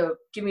 we also,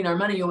 giving our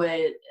money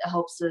away, it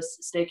helps us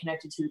stay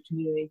connected to the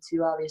community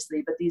too,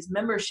 obviously. But these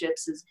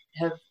memberships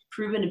have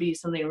proven to be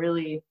something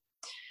really,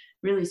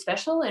 really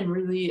special and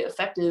really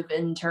effective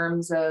in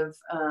terms of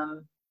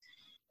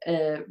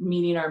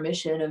meeting our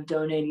mission of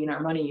donating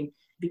our money,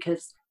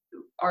 because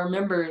our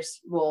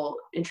members will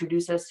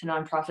introduce us to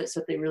nonprofits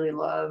that they really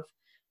love.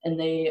 And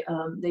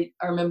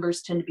our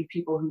members tend to be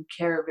people who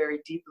care very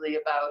deeply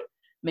about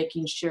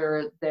making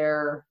sure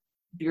their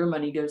beer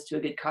money goes to a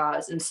good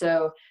cause. And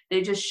so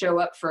they just show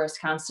up for us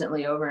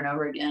constantly over and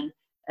over again,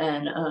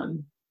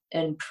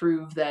 and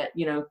prove that,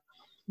 you know,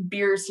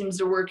 beer seems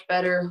to work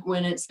better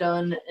when it's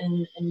done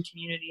in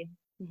community.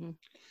 Mm-hmm.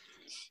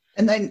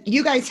 And then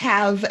you guys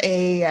have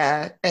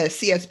a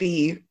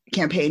CSB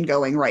campaign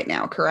going right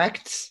now,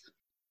 correct?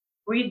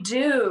 We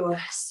do.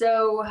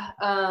 So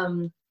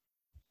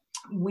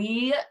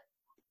we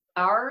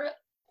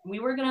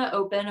were going to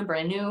open a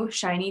brand new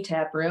shiny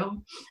tap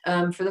room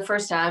for the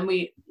first time.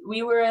 We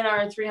were in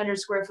our 300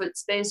 square foot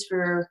space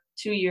for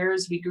 2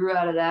 years. We grew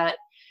out of that,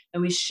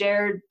 and we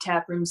shared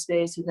tap room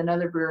space with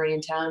another brewery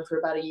in town for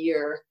about a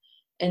year.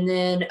 And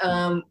then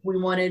we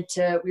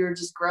were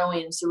just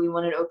growing, so we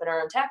wanted to open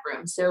our own tap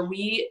room. So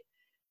we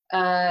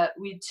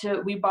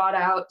bought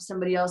out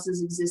somebody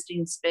else's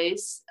existing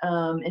space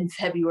in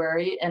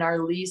February, and our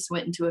lease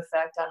went into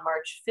effect on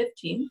March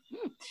 15th.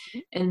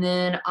 And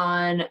then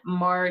on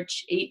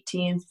March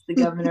 18th, the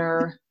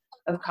governor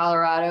of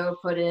Colorado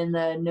put in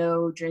the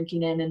no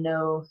drinking in and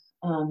no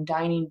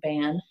dining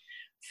ban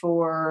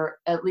for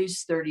at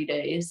least 30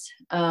 days.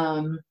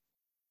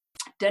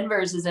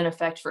 Denver's is in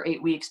effect for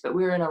 8 weeks, but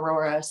we're in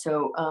Aurora,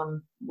 so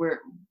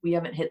we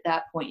haven't hit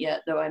that point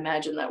yet, though I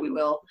imagine that we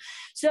will.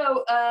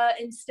 So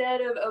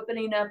instead of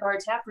opening up our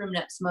tap room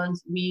next month,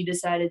 we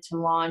decided to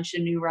launch a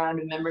new round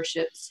of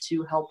memberships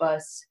to help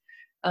us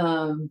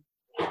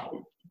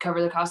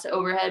cover the cost of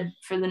overhead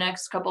for the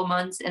next couple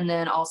months, and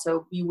then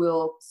also we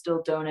will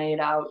still donate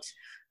out.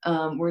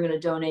 We're going to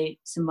donate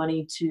some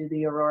money to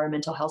the Aurora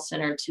Mental Health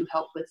Center to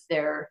help with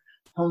their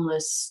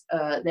homeless.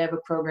 They have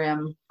a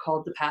program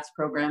called the PATH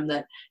program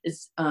that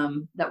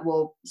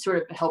will sort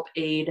of help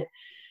aid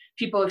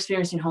people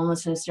experiencing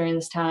homelessness during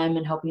this time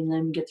and helping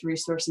them get the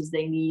resources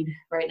they need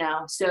right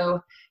now.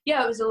 So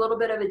yeah, it was a little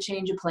bit of a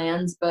change of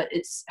plans, but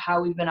it's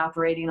how we've been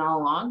operating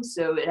all along.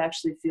 So it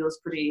actually feels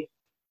pretty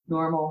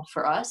normal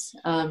for us.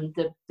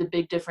 The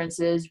big difference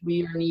is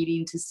we are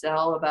needing to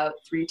sell about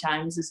 3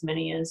 times as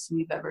many as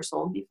we've ever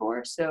sold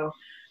before. So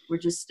we're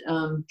just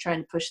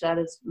trying to push that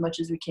as much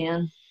as we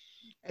can.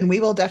 And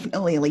we will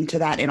definitely link to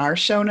that in our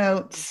show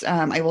notes.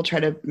 I will try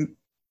to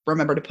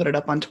remember to put it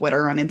up on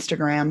Twitter, on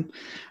Instagram,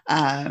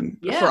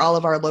 for all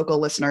of our local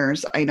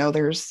listeners. I know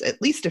there's at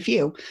least a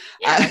few.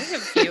 Yeah, we have a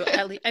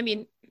few. I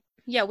mean,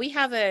 yeah, we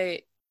have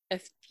a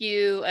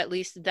few at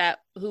least that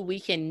who we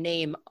can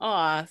name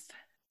off,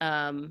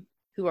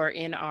 who are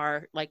in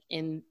our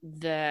in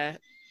the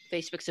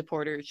Facebook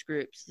supporters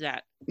groups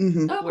that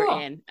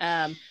we're in.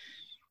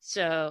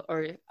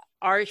 Or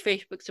our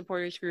Facebook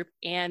supporters group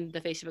and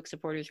the Facebook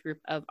supporters group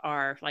of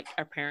our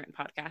parent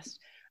podcast.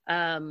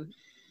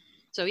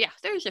 So yeah,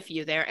 there's a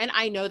few there. And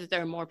I know that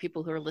there are more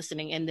people who are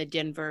listening in the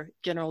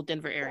general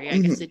Denver area, I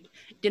guess the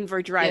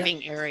Denver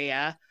driving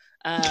area.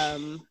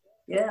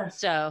 Yeah.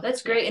 So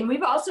that's great. And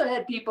we've also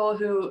had people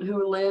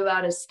who live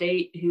out of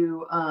state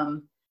who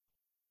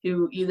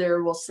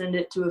either will send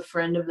it to a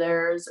friend of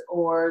theirs,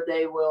 or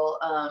they will,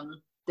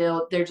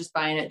 they're just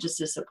buying it just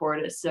to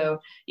support us. So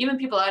even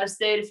people out of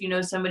state, if you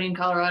know somebody in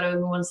Colorado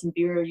who wants some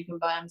beer, you can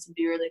buy them some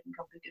beer. They can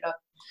come pick it up.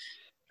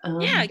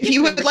 If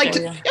you would like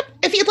to,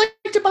 if you'd like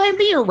to buy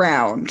me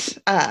around,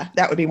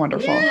 that would be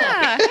wonderful.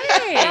 Yeah.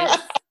 Hey.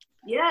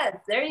 Yes,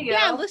 there you go.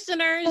 Yeah,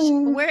 listeners,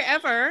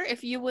 wherever,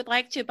 if you would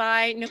like to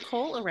buy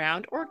Nicole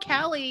around or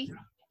Callie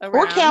around.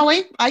 Or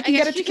Callie. I can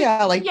get it to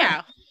Callie.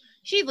 Yeah.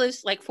 She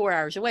lives 4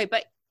 hours away,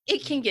 but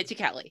it can get to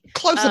Callie.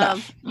 Close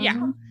enough.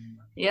 Yeah.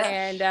 Yeah.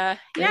 And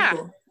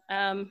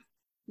cool.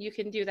 You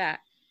can do that.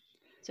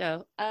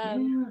 So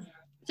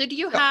so do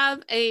you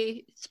have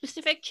a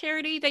specific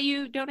charity that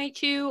you donate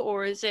to,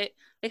 or is it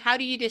how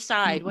do you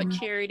decide what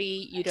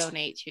charity you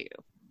donate to?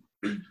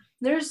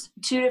 There's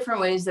 2 different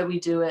ways that we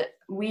do it.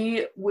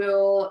 We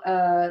will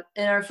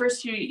in our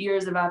first few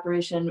years of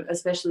operation,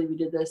 especially we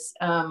did this,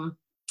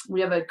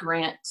 we have a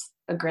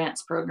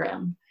grants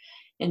program.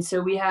 And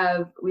so we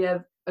have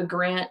a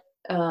grant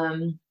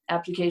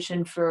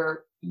application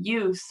for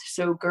youth.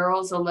 So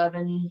girls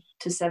 11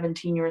 to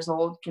 17 years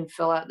old can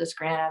fill out this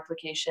grant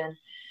application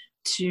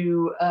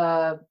to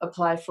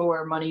apply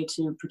for money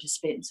to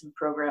participate in some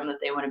program that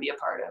they want to be a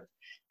part of.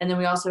 And then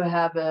we also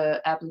have an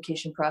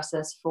application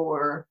process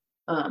for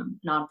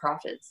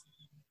nonprofits.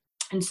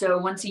 And so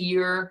once a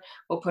year,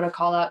 we'll put a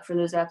call out for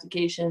those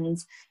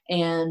applications,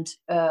 and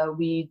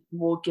we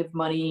will give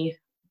money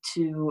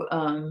to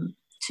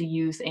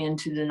youth and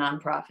to the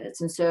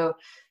nonprofits. And so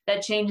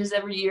that changes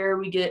every year.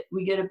 We get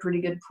a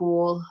pretty good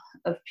pool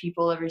of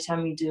people every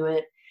time we do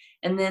it.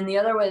 And then the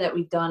other way that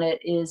we've done it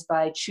is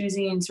by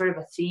choosing sort of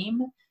a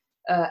theme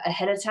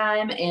ahead of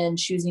time and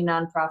choosing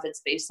nonprofits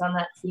based on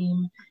that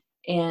theme.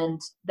 And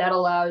that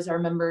allows our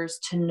members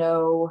to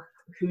know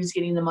who's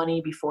getting the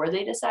money before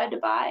they decide to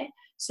buy.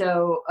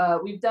 So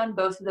we've done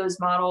both of those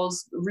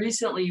models.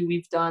 Recently,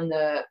 we've done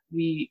the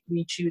we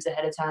choose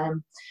ahead of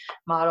time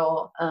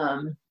model.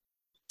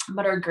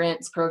 But our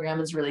grants program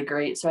is really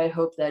great. So I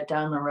hope that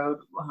down the road,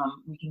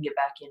 we can get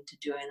back into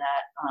doing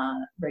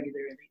that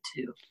regularly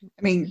too.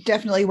 I mean,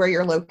 definitely where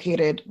you're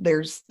located,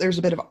 there's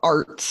a bit of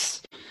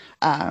arts.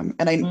 And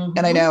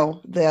I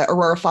know the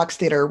Aurora Fox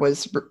Theater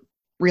was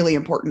really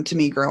important to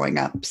me growing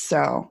up.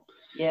 So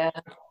yeah,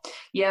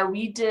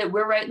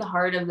 we're right in the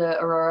heart of the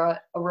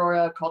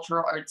Aurora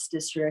Cultural Arts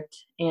District.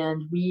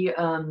 And we,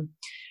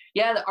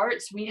 the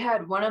arts, we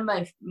had one of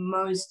my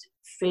most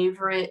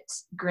favorite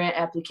grant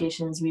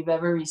applications we've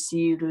ever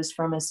received was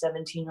from a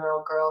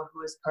 17-year-old girl who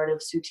was part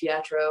of Su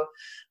Teatro,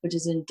 which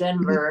is in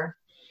Denver.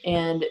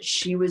 And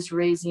she was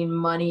raising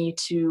money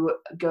to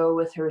go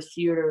with her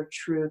theater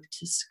troupe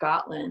to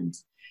Scotland.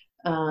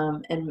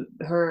 And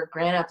her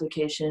grant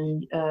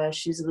application,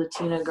 she's a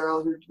Latina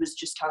girl who was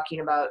just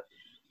talking about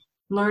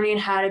learning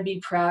how to be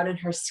proud in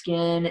her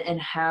skin and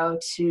how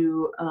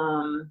to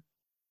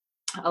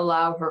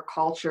allow her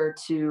culture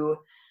to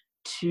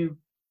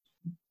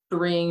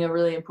bring a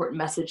really important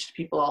message to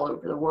people all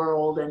over the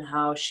world, and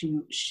how she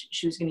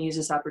was going to use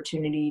this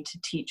opportunity to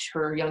teach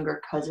her younger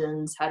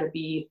cousins how to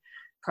be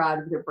proud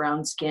of their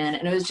brown skin.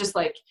 And it was just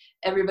like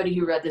everybody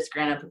who read this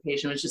grant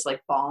application was just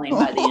like bawling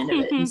by the end of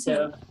it. And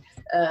so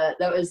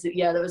that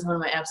was one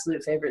of my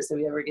absolute favorites that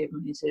we ever gave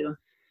money to.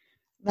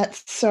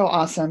 That's so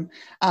awesome.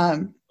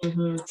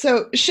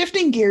 So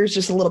shifting gears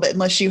just a little bit,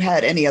 unless you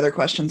had any other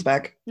questions,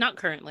 Beck. Not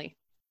currently.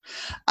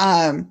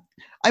 I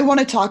want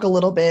to talk a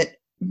little bit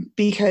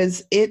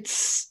because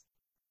it's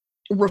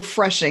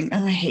refreshing.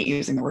 And I hate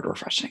using the word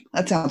refreshing.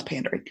 That sounds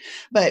pandering,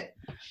 but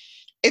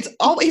it's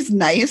always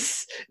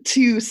nice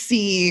to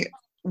see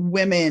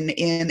women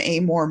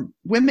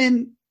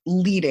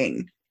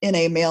leading in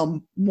a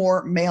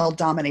more male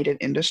dominated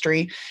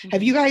industry.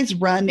 Have you guys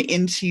run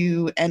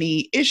into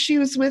any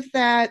issues with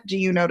that? Do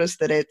you notice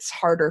that it's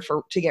harder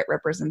to get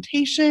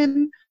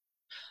representation?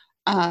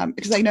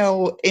 Because I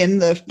know in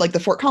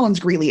the Fort Collins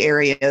Greeley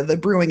area, the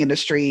brewing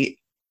industry,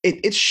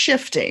 it's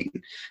shifting,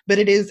 but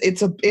it is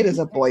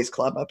a boys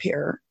club up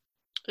here.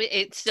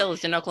 It still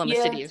is in Oklahoma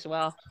City as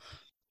well.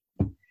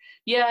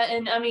 Yeah,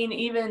 and I mean,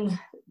 even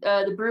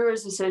the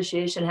Brewers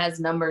Association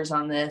has numbers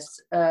on this.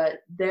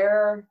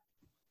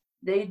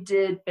 They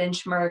did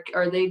benchmark,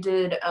 or they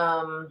did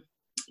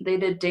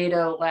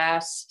data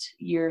last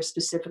year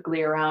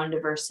specifically around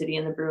diversity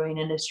in the brewing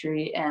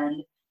industry,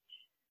 and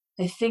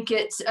I think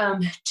it's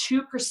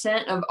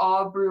 2% of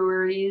all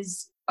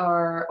breweries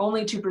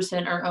only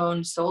 2% are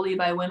owned solely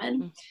by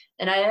women.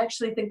 And I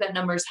actually think that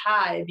number is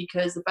high,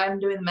 because if I'm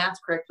doing the math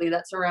correctly,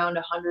 that's around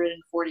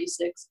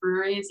 146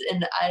 breweries.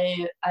 And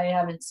I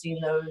haven't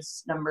seen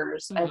those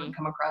numbers. I haven't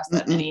come across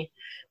that many.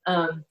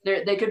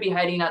 They could be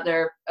hiding out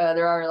there.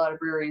 There are a lot of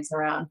breweries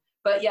around.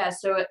 But yeah,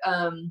 so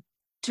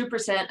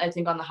 2%, I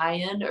think, on the high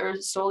end are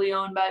solely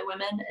owned by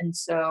women. And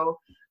so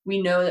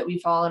we know that we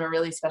fall in a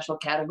really special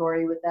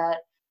category with that.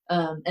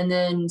 And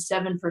then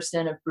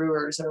 7% of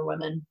brewers are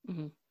women.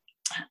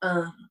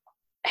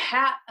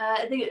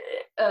 I think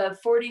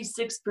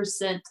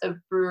 46% of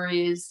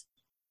breweries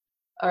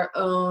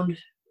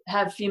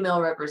have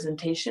female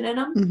representation in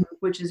them,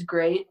 which is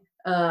great.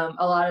 A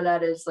lot of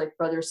that is like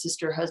brother,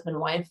 sister, husband,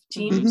 wife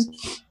teams.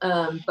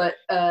 But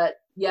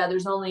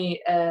there's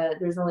only 2%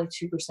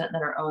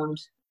 that are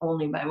owned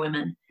only by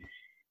women.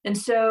 And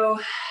so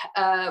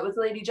with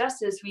Lady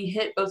Justice, we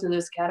hit both of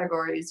those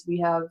categories. We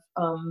have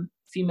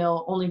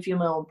only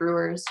female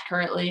brewers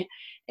currently,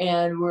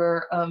 and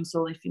we're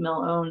solely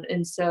female owned.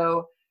 And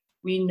so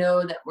we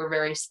know that we're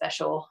very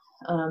special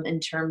in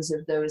terms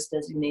of those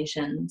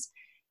designations.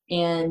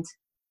 And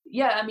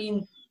yeah, I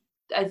mean,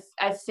 I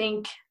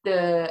think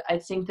the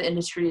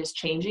industry is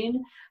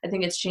changing. I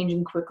think it's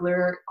changing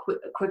quicker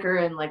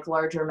in like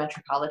larger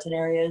metropolitan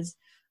areas.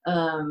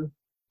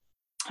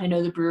 I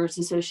know the Brewers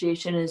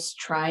Association is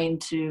trying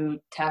to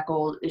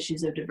tackle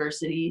issues of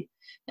diversity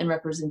and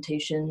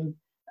representation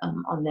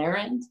on their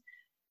end.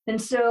 And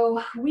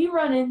so we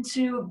run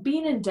into,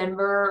 being in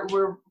Denver,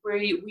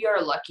 we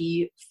are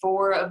lucky.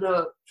 4 of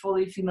the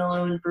fully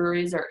female-owned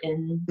breweries are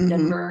in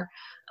Denver.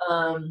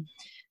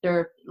 There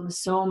are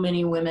so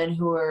many women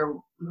who are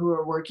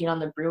working on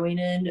the brewing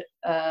end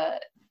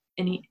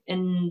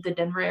in the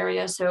Denver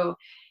area. So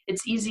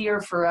it's easier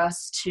for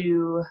us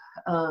to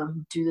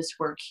do this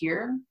work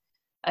here.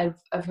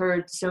 I've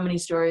heard so many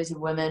stories of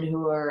women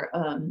who are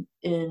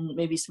in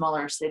maybe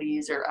smaller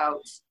cities or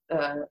out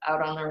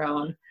on their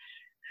own,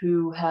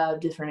 who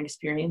have different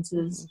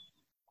experiences.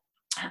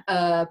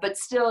 But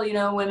still, you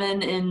know,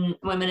 women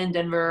in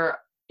Denver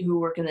who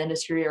work in the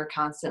industry are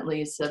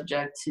constantly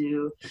subject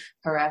to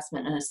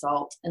harassment and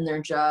assault in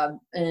their job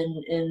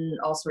in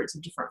all sorts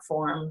of different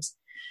forms.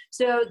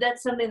 So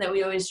that's something that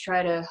we always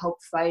try to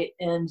help fight.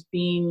 And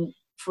being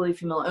fully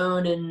female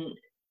owned and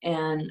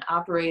and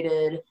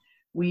operated,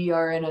 we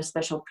are in a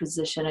special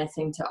position, I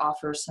think, to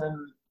offer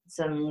some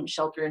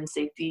shelter and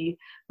safety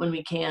when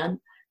we can,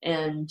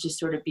 and just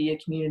sort of be a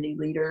community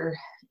leader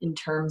in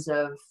terms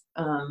of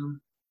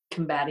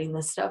combating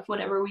this stuff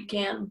whenever we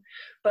can.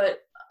 But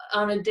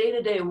on a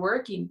day-to-day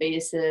working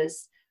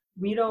basis,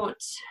 we don't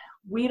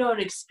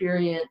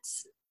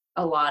experience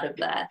a lot of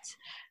that.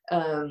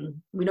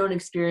 We don't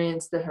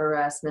experience the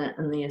harassment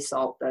and the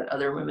assault that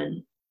other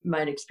women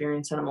might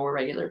experience on a more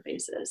regular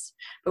basis,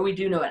 but we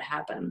do know it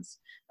happens.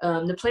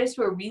 The place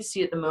where we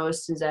see it the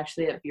most is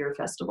actually at beer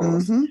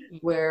festivals,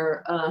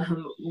 where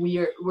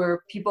where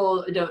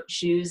people don't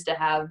choose to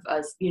have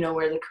us,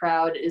 where the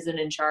crowd isn't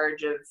in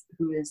charge of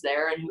who is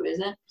there and who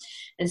isn't.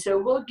 And so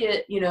we'll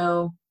get,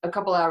 a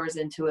couple hours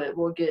into it,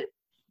 we'll get,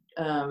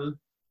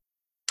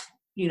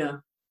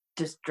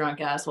 just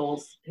drunk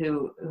assholes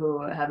who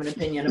have an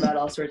opinion about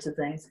all sorts of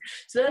things.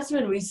 So that's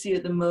when we see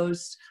it the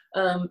most.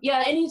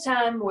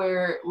 Anytime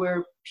where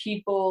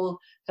people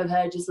have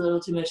had just a little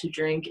too much to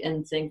drink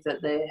and think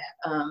that they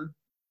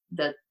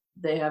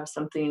have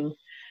something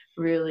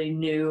really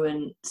new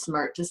and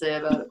smart to say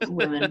about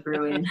women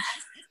brewing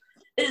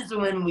is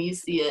when we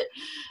see it.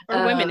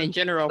 Or women in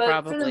general,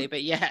 probably,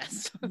 but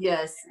yes.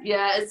 Yes.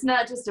 Yeah, it's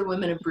not just a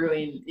women in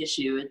brewing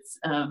issue.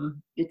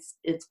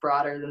 It's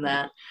broader than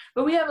that.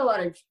 But we have a lot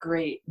of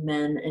great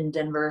men in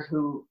Denver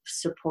who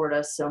support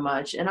us so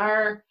much. And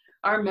our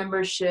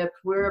membership,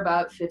 we're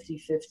about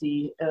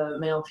 50-50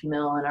 male,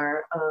 female in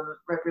our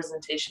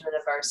representation of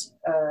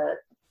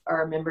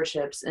our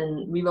memberships.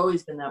 And we've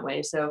always been that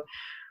way. So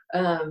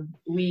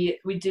we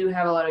do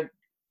have a lot of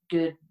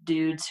good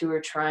dudes who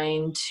are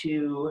trying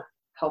to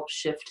help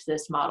shift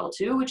this model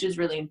too, which is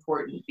really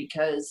important,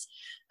 because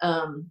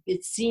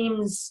it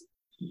seems,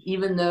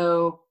 even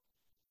though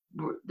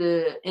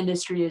the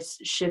industry is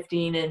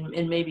shifting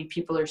and maybe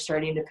people are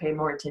starting to pay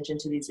more attention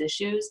to these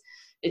issues,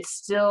 it's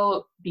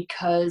still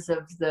because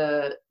of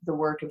the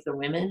work of the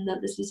women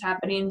that this is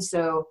happening.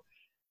 So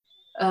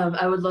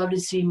I would love to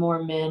see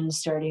more men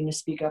starting to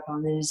speak up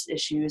on these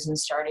issues and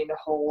starting to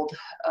hold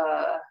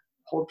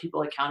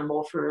people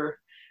accountable for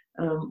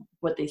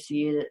what they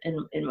see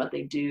and what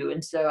they do.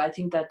 And so I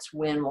think that's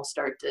when we'll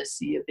start to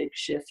see a big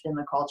shift in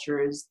the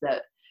culture, is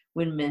that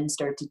when men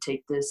start to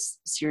take this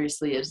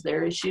seriously as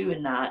their issue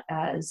and not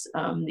as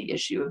the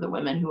issue of the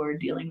women who are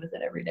dealing with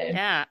it every day.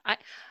 Yeah,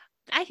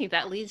 I think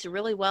that leads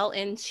really well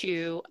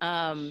into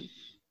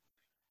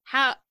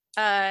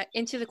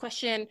into the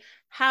question,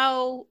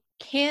 how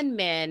can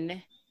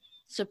men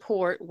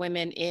support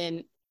women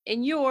in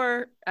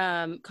your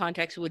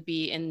context would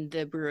be in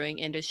the brewing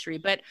industry,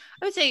 but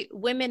I would say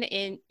women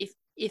in,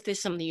 if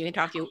there's something you can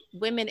talk to,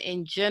 women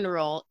in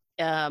general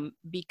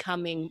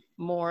becoming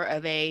more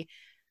of a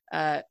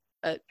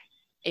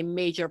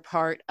major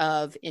part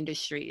of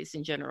industries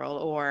in general,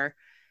 or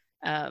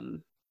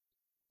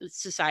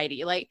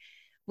society. Like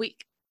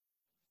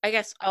I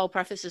guess I'll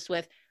preface this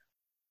with,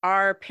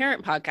 our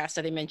parent podcast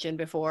that I mentioned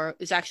before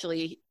is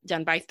actually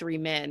done by 3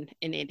 men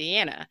in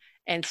Indiana.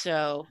 And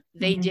so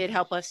they did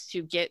help us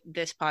to get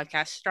this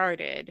podcast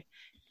started,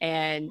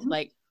 and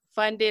like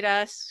funded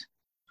us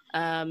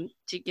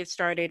to get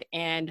started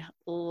and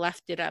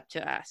left it up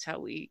to us how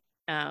we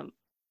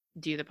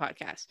do the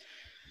podcast.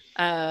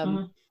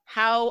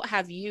 How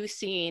have you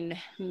seen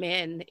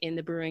men in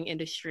the brewing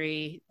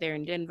industry there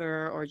in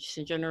Denver, or just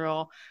in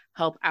general,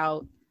 help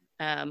out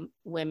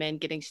women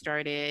getting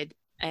started?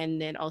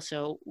 And then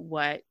also,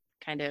 what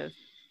kind of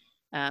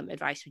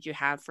advice would you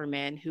have for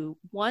men who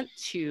want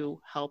to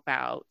help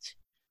out?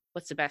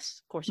 What's the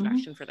best course of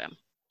action for them?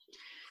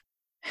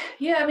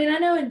 Yeah, I mean, I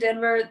know in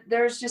Denver,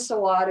 there's just a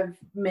lot of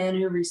men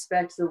who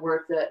respect the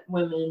work that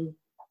women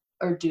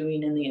are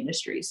doing in the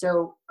industry.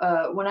 So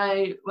when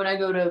I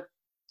go to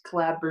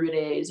collab brew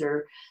days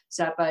or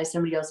sat by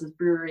somebody else's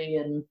brewery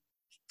and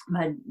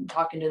I'm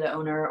talking to the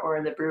owner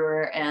or the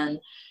brewer, and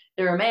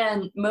they're a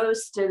man,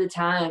 most of the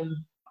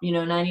time,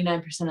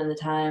 99% of the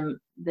time,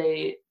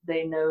 they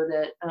know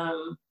that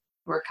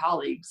we're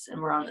colleagues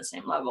and we're on the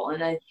same level.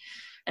 And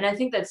I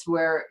think that's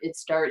where it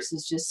starts,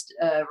 is just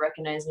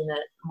recognizing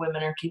that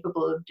women are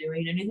capable of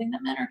doing anything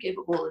that men are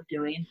capable of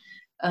doing.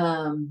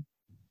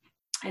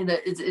 And that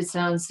it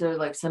sounds so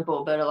like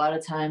simple, but a lot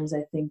of times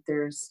I think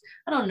there's,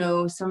 I don't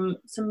know, some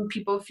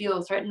people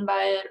feel threatened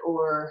by it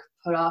or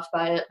put off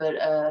by it,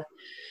 but I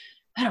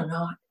don't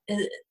know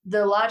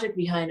the logic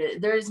behind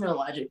it. There is no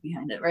logic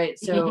behind it, right?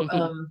 So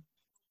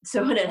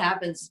so when it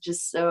happens,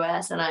 just so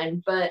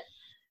asinine. But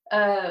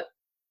so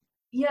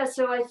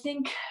I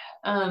think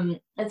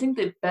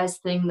the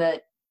best thing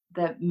that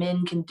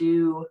men can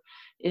do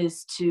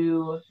is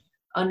to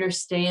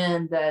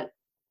understand that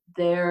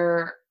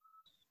their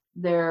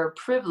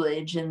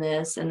privilege in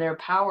this and their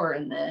power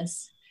in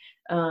this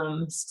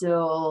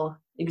still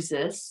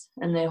exists,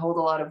 and they hold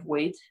a lot of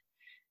weight.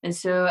 And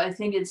so I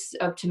think it's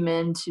up to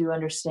men to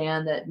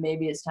understand that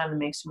maybe it's time to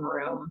make some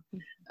room.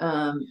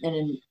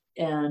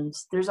 And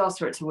there's all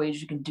sorts of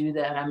ways you can do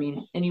that. I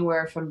mean,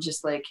 anywhere from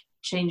just like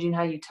changing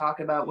how you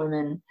talk about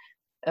women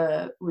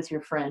with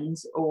your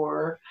friends,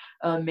 or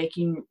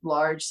making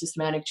large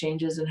systematic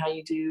changes in how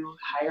you do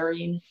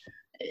hiring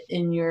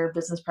in your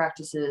business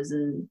practices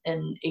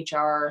and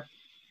HR,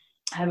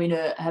 having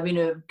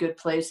a good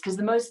place. Because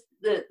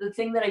the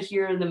thing that I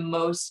hear the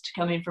most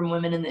coming from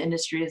women in the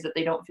industry is that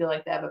they don't feel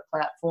like they have a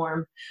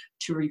platform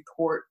to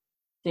report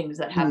things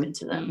that happen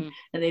to them,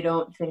 and they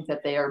don't think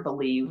that they are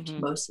believed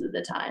most of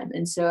the time.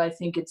 And so I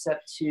think it's up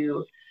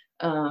to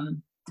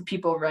the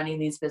people running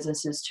these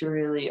businesses to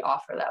really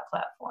offer that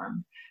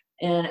platform.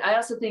 And I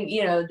also think,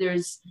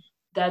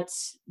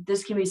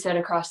 this can be said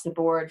across the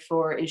board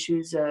for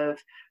issues of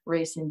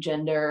race and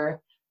gender,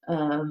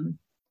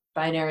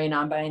 binary,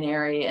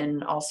 non-binary,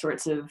 and all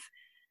sorts of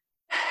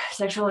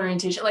sexual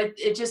orientation. Like,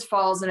 it just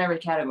falls in every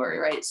category,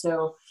 right?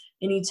 So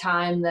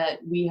anytime that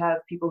we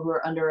have people who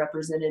are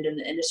underrepresented in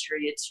the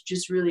industry, it's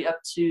just really up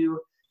to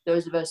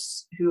those of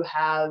us who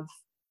have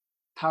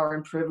power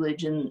and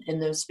privilege in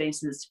those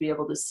spaces to be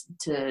able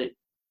to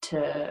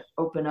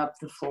open up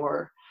the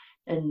floor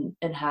and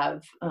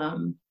have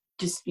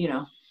just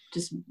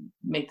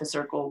make the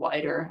circle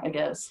wider, I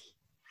guess.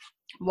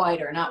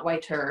 Wider, not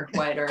whiter,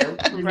 wider.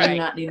 We Right. do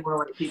not need more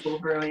white people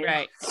brewing.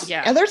 Right.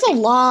 Yeah. And there's a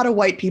lot of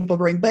white people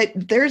brewing, but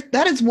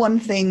that is one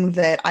thing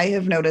that I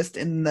have noticed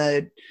in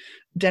the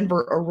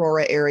Denver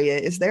Aurora area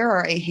is there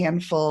are a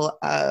handful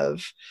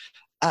of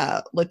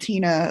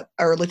Latina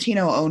or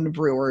Latino-owned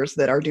brewers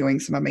that are doing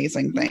some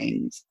amazing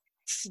things.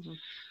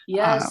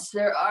 Yes,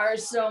 there are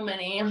so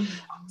many.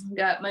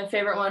 Got my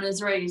favorite one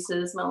is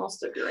Raíces. My little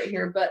sticker right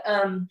here. But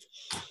and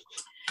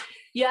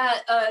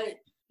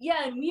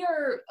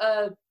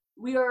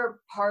we are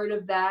part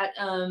of that.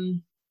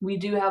 We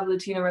do have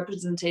Latino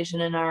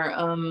representation in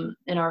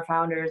our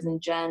founders and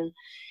Jen.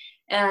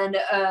 And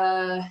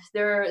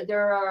there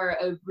are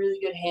a really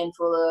good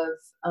handful of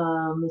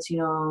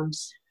Latino-owned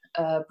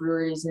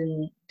breweries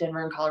in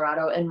Denver and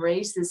Colorado, and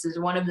Raíces is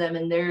one of them.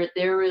 And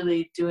they're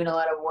really doing a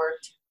lot of work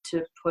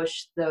to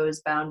push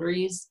those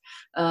boundaries.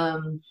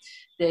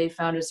 They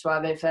founded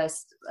Suave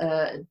Fest.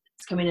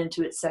 It's coming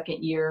into its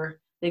second year.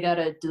 They got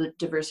a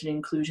diversity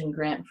inclusion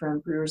grant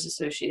from Brewers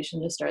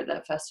Association to start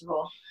that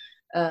festival.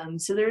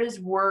 So there is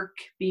work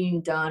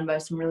being done by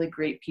some really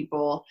great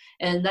people.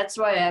 And that's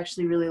why I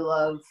actually really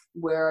love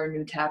where our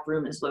new tap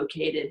room is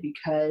located,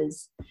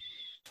 because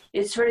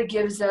it sort of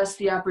gives us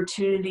the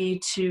opportunity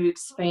to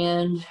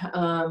expand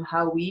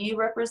how we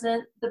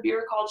represent the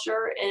beer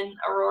culture in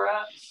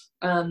Aurora.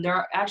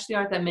 There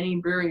aren't that many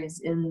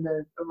breweries in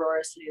the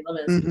Aurora city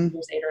limits.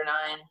 There's 8 or 9.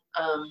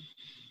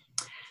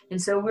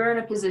 And so we're in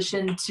a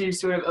position to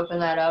sort of open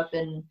that up.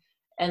 And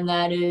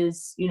that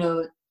is,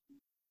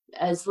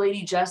 as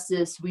Lady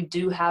Justice, we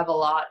do have a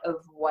lot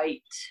of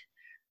white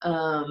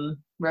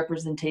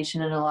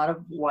representation and a lot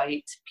of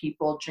white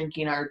people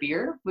drinking our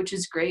beer, which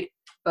is great.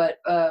 But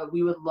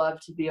we would love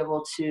to be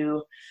able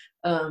to,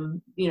 walk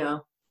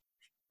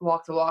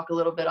the walk a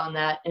little bit on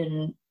that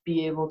and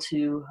be able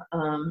to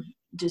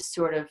just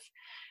sort of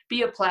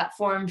be a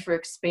platform for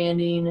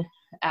expanding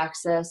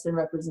access and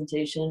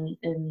representation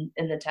in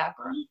the tap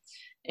room.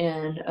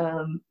 And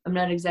I'm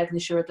not exactly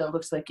sure what that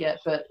looks like yet,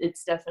 but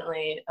it's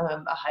definitely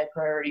a high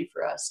priority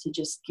for us to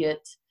just get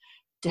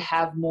to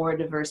have more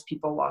diverse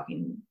people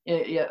walking,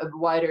 a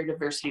wider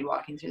diversity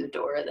walking through the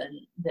door than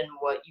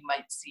what you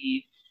might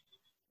see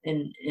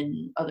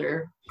in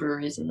other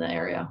breweries in the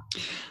area.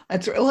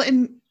 That's well,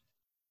 and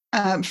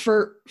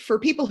for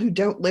people who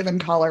don't live in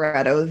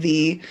Colorado,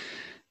 the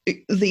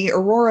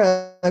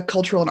Aurora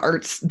Cultural and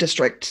Arts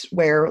District,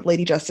 where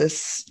Lady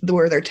Justice,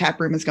 where their tap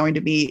room is going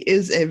to be,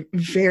 is a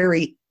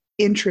very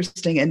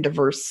interesting and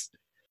diverse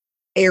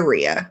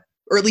area,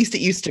 or at least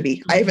it used to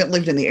be. I haven't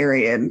lived in the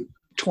area in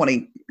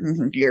 20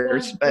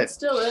 years, but it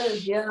still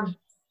is. Yeah,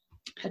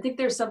 I think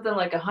there's something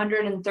like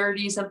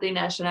 130 something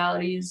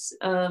nationalities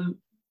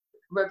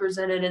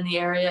represented in the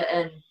area,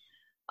 and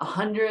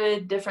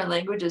 100 different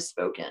languages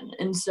spoken.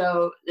 And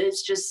so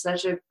it's just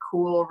such a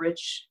cool,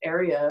 rich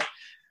area.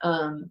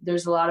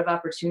 There's a lot of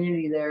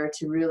opportunity there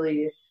to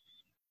really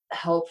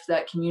help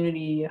that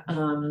community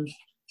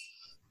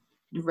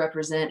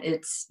represent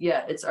its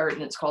art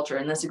and its culture.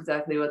 And that's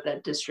exactly what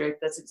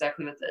that's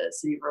exactly what the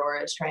city of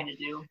Aurora is trying to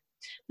do.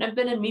 And I've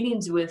been in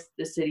meetings with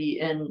the city,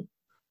 and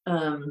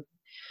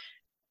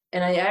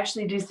I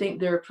actually do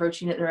think they're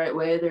approaching it the right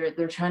way.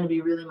 They're trying to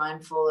be really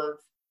mindful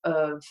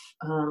of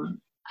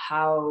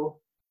how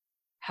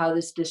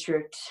this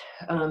district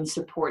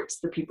supports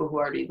the people who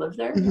already live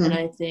there. And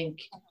I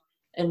think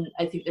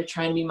they're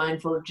trying to be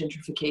mindful of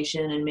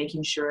gentrification and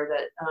making sure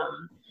that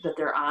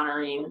they're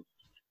honoring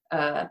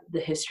the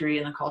history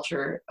and the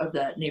culture of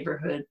that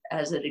neighborhood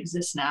as it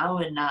exists now,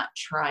 and not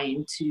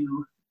trying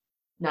to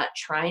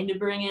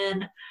bring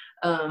in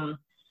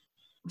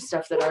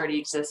stuff that already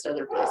exists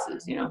other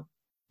places,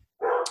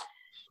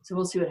 So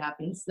we'll see what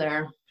happens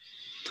there.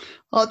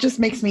 Well, it just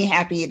makes me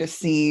happy to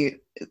see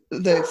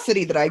the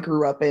city that I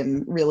grew up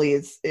in really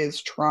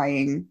is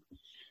trying,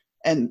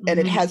 and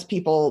it has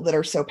people that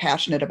are so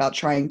passionate about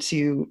trying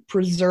to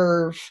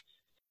preserve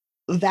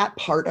that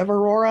part of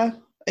Aurora,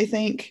 I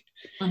think.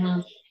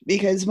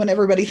 because when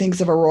everybody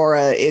thinks of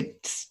Aurora,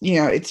 it's, you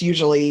know, it's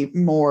usually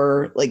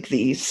more like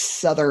the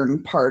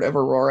southern part of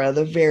Aurora,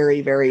 the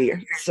very,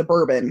 very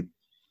suburban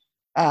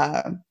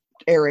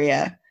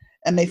area.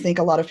 And I think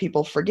a lot of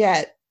people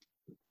forget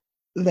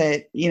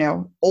that, you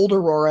know, Old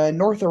Aurora and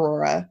North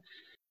Aurora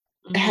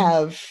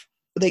have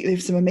they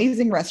have some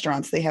amazing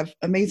restaurants, they have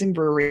amazing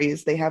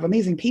breweries, they have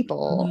amazing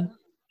people.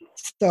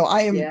 So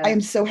I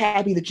am so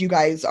happy that you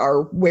guys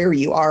are where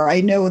you are.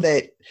 I know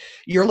that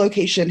your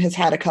location has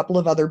had a couple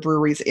of other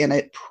breweries in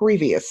it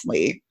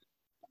previously.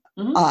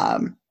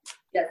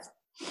 Yes.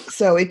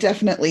 So it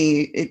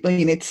definitely, I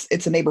mean,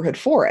 it's a neighborhood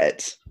for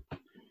it.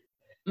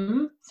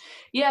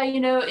 Yeah, you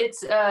know,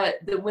 it's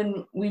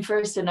when we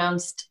first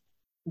announced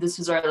this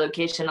was our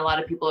location, a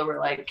lot of people were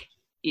like,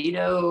 you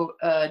know,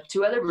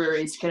 2 other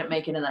breweries couldn't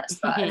make it in that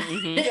spot.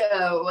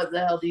 What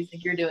the hell do you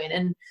think you're doing?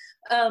 And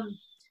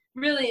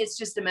really, it's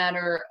just a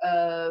matter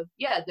of,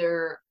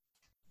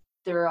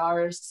 there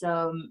are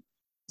some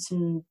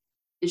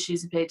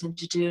issues to pay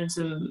attention to and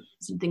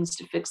some things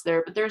to fix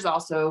there, but there's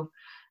also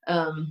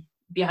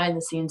behind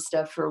the scenes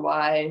stuff for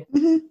why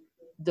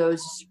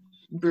those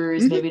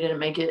breweries maybe didn't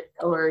make it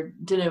or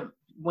didn't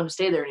want to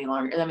stay there any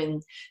longer. I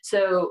mean,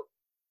 so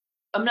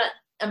I'm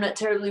not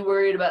terribly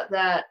worried about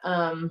that.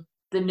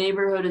 The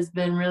neighborhood has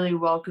been really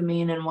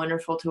welcoming and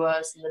wonderful to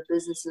us, and the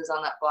businesses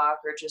on that block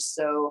are just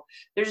so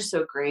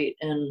great.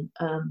 And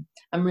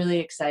I'm really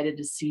excited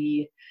to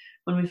see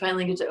when we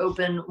finally get to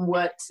open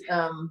what's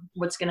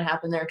going to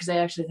happen there, because I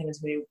actually think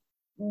it's going to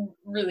be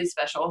really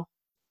special.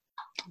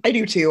 I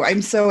do too.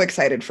 I'm so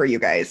excited for you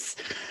guys.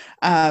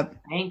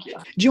 Thank you.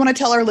 Do you want to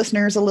tell our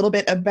listeners a little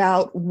bit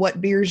about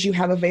what beers you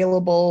have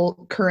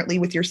available currently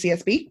with your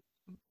CSB?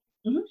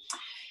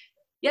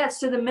 Yeah,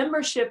 so the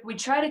membership, we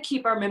try to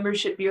keep our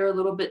membership beer a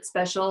little bit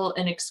special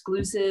and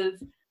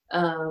exclusive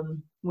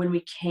when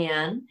we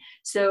can.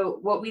 So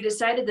what we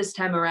decided this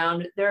time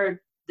around, there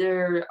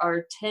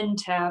are 10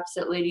 taps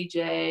at Lady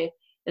J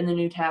in the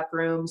new tap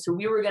room. So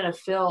we were going to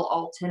fill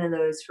all 10 of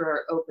those for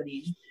our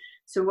opening.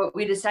 So what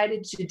we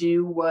decided to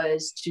do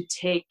was to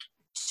take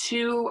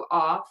 2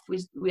 off.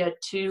 We had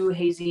 2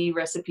 hazy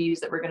recipes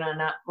that we're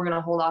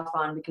gonna hold off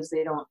on because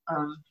they don't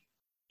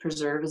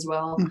preserve as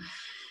well.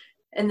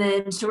 And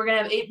then, so we're going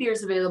to have 8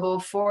 beers available.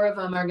 4 of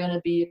them are going to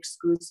be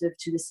exclusive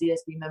to the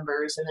CSB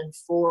members, and then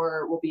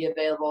 4 will be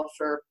available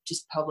for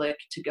just public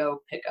to go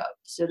pick up.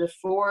 So the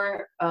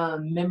 4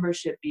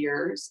 membership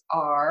beers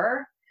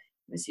are,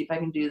 let me see if I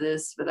can do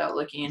this without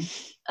looking.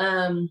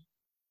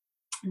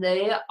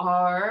 They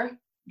are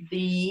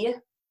the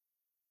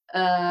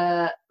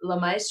La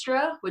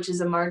Maestra, which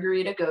is a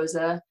margarita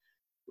goza,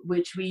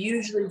 which we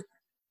usually...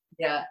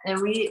 Yeah, and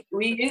we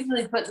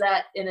usually put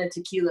that in a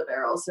tequila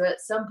barrel. So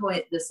at some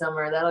point this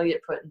summer, that'll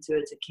get put into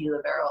a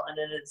tequila barrel, and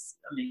it is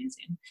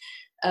amazing.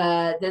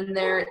 Then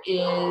there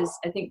is,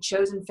 I think,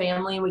 Chosen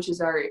Family, which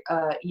is our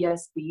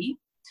ESB,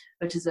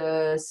 which is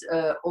a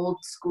old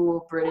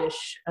school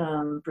British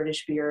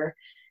beer.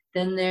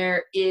 Then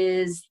there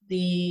is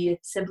the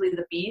Simply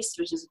the Beast,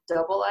 which is a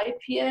double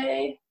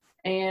IPA,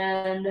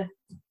 and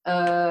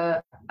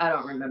I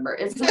don't remember.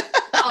 It's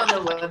on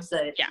the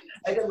website. Yeah,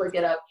 I can look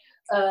it up.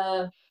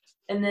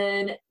 And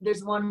then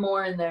there's one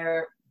more in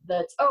there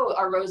that's,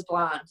 our Rose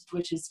Blonde,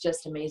 which is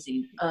just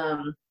amazing.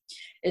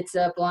 It's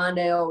a blonde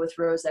ale with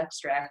rose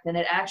extract, and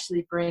it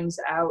actually brings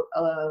out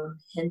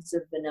hints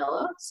of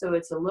vanilla. So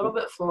it's a little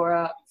bit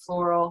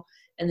floral,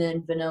 and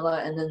then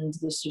vanilla, and then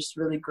this just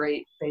really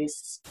great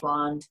base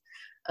blonde.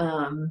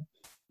 And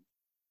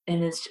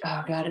it's,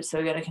 oh God, it's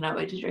so good. I cannot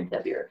wait to drink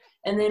that beer.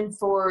 And then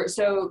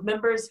so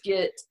members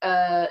get,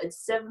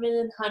 it's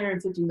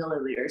 750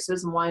 milliliters. So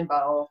it's a wine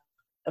bottle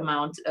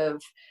amount of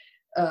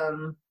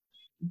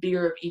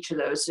beer of each of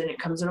those, and it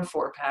comes in a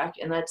 4-pack,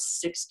 and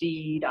that's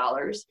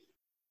 $60.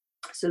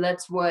 So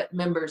that's what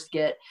members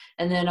get.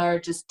 And then our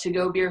just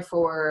to-go beer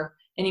for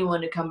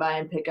anyone to come by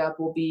and pick up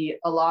will be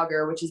a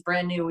lager, which is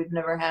brand new. We've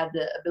never had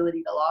the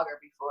ability to lager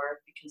before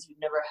because we've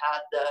never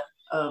had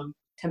the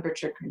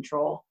temperature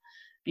control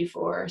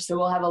before. So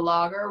we'll have a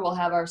lager. We'll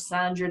have our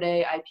Sandra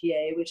Day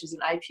IPA, which is an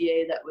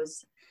IPA that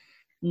was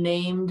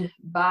named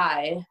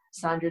by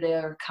Sandra Day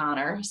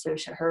O'Connor. So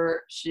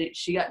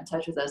she got in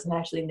touch with us and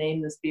actually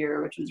named this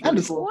beer, which was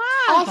really cool. Wow.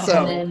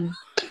 Awesome. And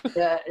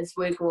then, it's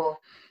way cool.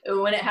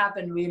 When it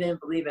happened, we didn't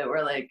believe it.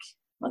 We're like,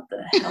 what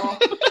the hell?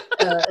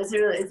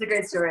 It's a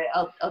great story.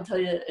 I'll tell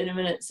you in a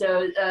minute.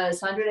 So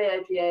Sandra Day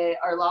IPA,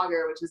 our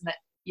lager, which is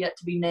yet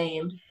to be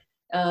named,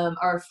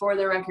 our For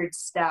the Record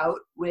Stout,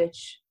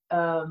 which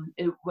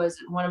it was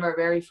one of our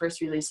very first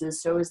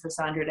releases. So is the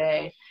Sandra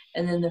Day.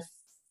 And then the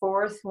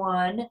 4th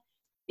one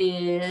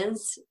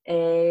is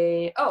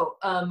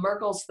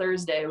Merkel's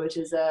Thursday, which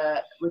is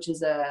a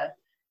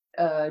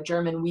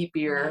German wheat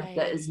beer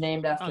that is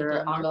named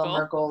after Angela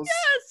Merkel's.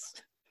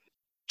 Yes.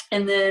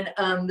 And then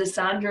the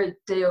Sandra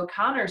Day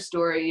O'Connor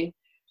story,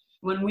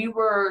 when we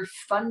were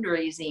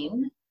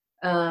fundraising,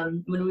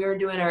 when we were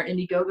doing our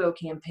Indiegogo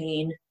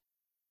campaign,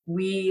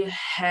 we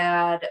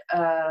had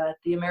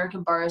the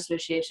American Bar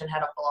Association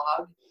had a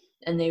blog,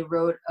 and they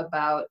wrote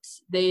about,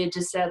 they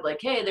just said like,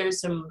 hey, there's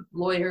some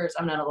lawyers.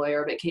 I'm not a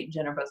lawyer, but Kate and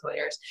Jen are both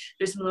lawyers.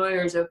 There's some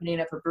lawyers opening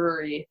up a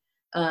brewery.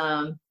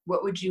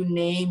 What would you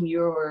name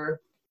your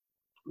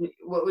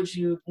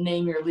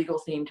legal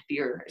themed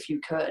beer if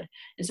you could?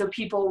 And so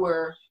people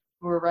were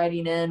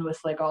writing in with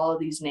like all of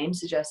these name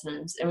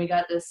suggestions, and we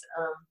got this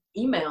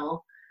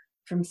email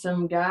from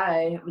some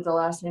guy with the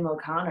last name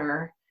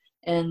O'Connor,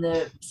 and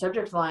the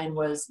subject line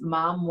was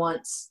 "Mom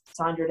wants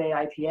Sandra Day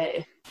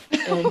IPA."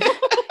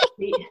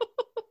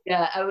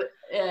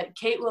 And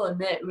Kate will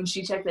admit when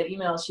she checked that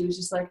email, she was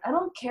just like, I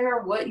don't care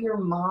what your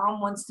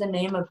mom wants to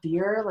name a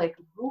beer. Like,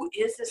 who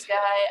is this guy?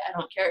 I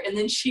don't care. And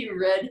then she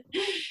read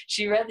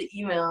the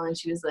email, and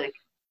she was like,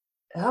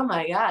 oh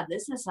my God,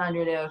 this is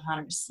Sandra Day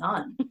O'Connor's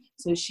son.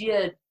 So she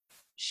had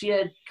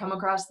come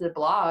across the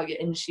blog,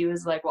 and she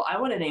was like, well, I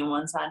want to name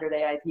one Sandra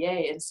Day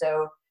IPA. And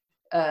so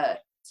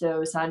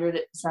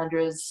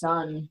Sandra's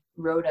son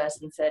wrote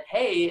us and said,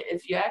 hey,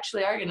 if you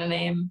actually are going to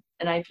name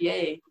an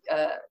IPA,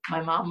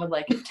 my mom would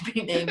like it to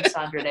be named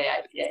Sandra Day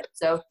IPA.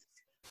 So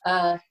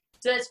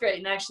that's great.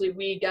 And actually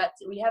we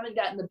haven't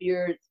gotten the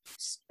beer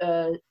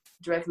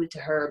directly to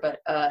her, but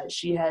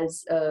she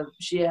has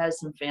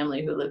some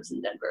family who lives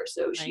in Denver.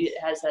 So nice. She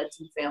has had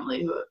some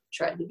family who have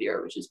tried the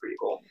beer, which is pretty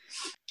cool.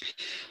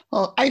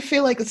 Well, I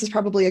feel like this is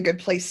probably a good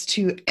place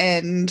to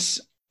end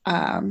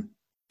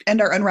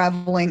our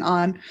unraveling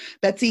on.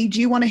 Betsy, do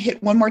you want to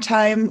hit one more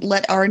time,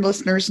 let our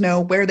listeners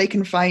know where they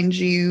can find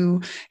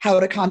you, how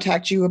to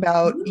contact you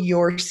about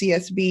your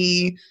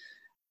CSB?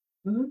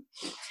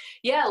 Mm-hmm.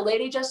 Yeah,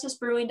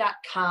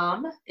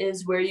 ladyjusticebrewing.com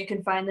is where you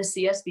can find the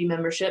CSB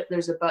membership.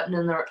 There's a button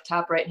in the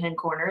top right-hand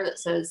corner that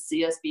says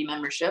CSB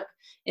membership,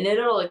 and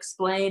it'll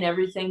explain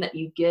everything that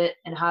you get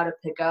and how to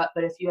pick up.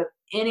 But if you have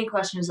any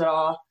questions at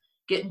all,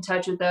 get in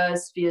touch with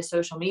us via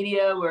social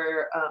media.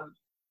 We're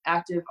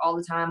active all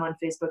the time on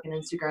Facebook and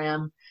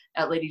Instagram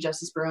at Lady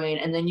Justice Brewing.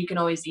 And then you can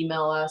always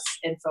email us,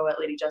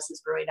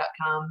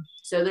 info@ladyjusticebrewing.com.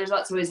 So there's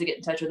lots of ways to get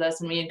in touch with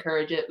us, and we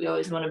encourage it. We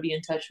always want to be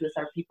in touch with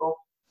our people.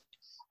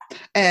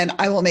 And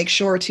I will make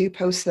sure to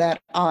post that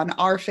on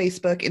our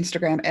Facebook,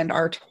 Instagram, and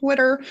our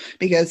Twitter,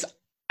 because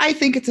I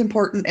think it's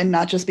important, and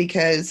not just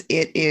because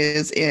it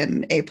is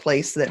in a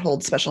place that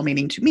holds special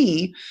meaning to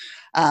me.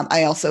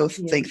 I also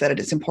think that it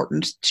is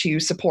important to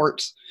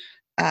support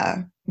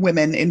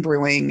women in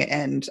brewing,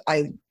 and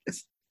I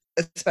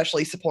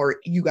especially support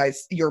you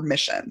guys, your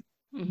mission.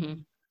 Mm-hmm.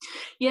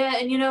 Yeah,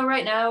 and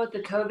right now with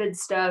the COVID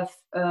stuff,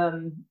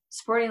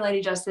 supporting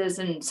Lady Justice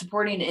and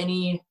supporting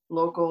any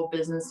local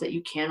business that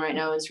you can right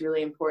now is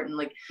really important.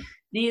 Like,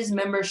 these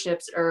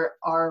memberships are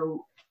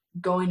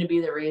going to be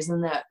the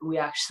reason that we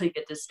actually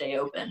get to stay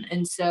open.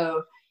 And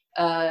so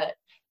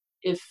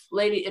if a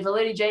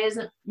Lady J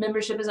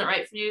membership isn't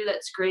right for you,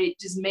 that's great.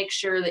 Just make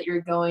sure that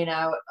you're going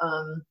out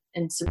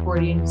and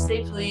supporting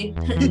safely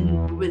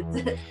and with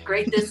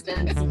great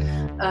distance.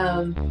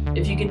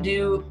 If you can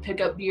do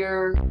pick up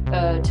beer,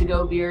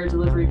 to-go beer,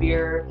 delivery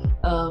beer,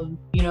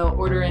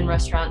 order in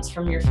restaurants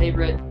from your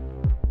favorite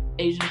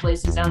Asian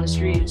places down the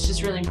street. It's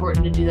just really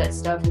important to do that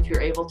stuff if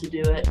you're able to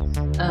do it,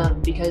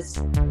 because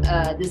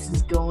this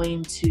is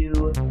going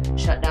to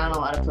shut down a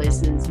lot of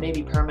places,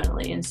 maybe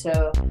permanently. And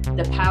so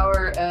the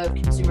power of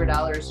consumer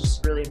dollars is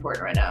just really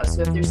important right now.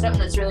 So if there's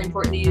something that's really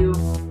important to you,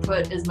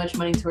 put as much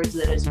money towards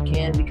it as you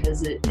can,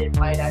 because it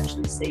might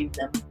actually save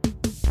them.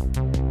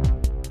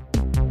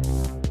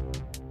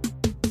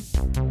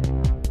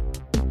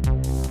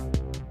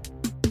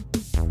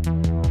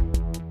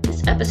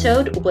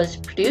 Episode was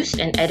produced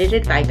and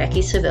edited by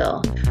Becky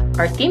Seville.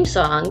 Our theme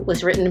song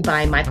was written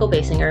by Michael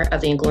Basinger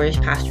of the Inglorious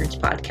Bastards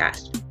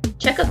podcast.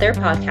 Check out their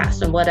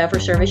podcast on whatever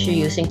service you're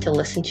using to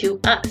listen to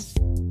us.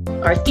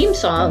 Our theme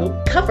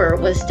song cover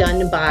was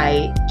done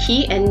by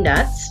Key and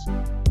Nuts,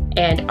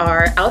 and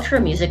our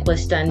outro music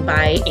was done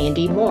by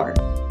Andy Moore.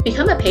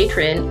 Become a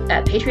patron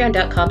at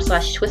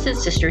patreon.com/Twisted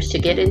Sisters to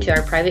get into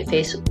our private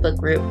Facebook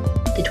group,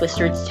 The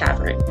Twisted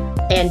Tavern.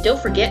 And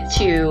don't forget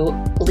to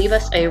leave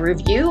us a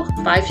review,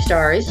 5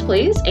 stars,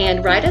 please,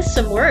 and write us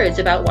some words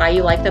about why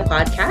you like the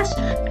podcast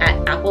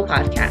at Apple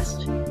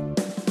Podcast.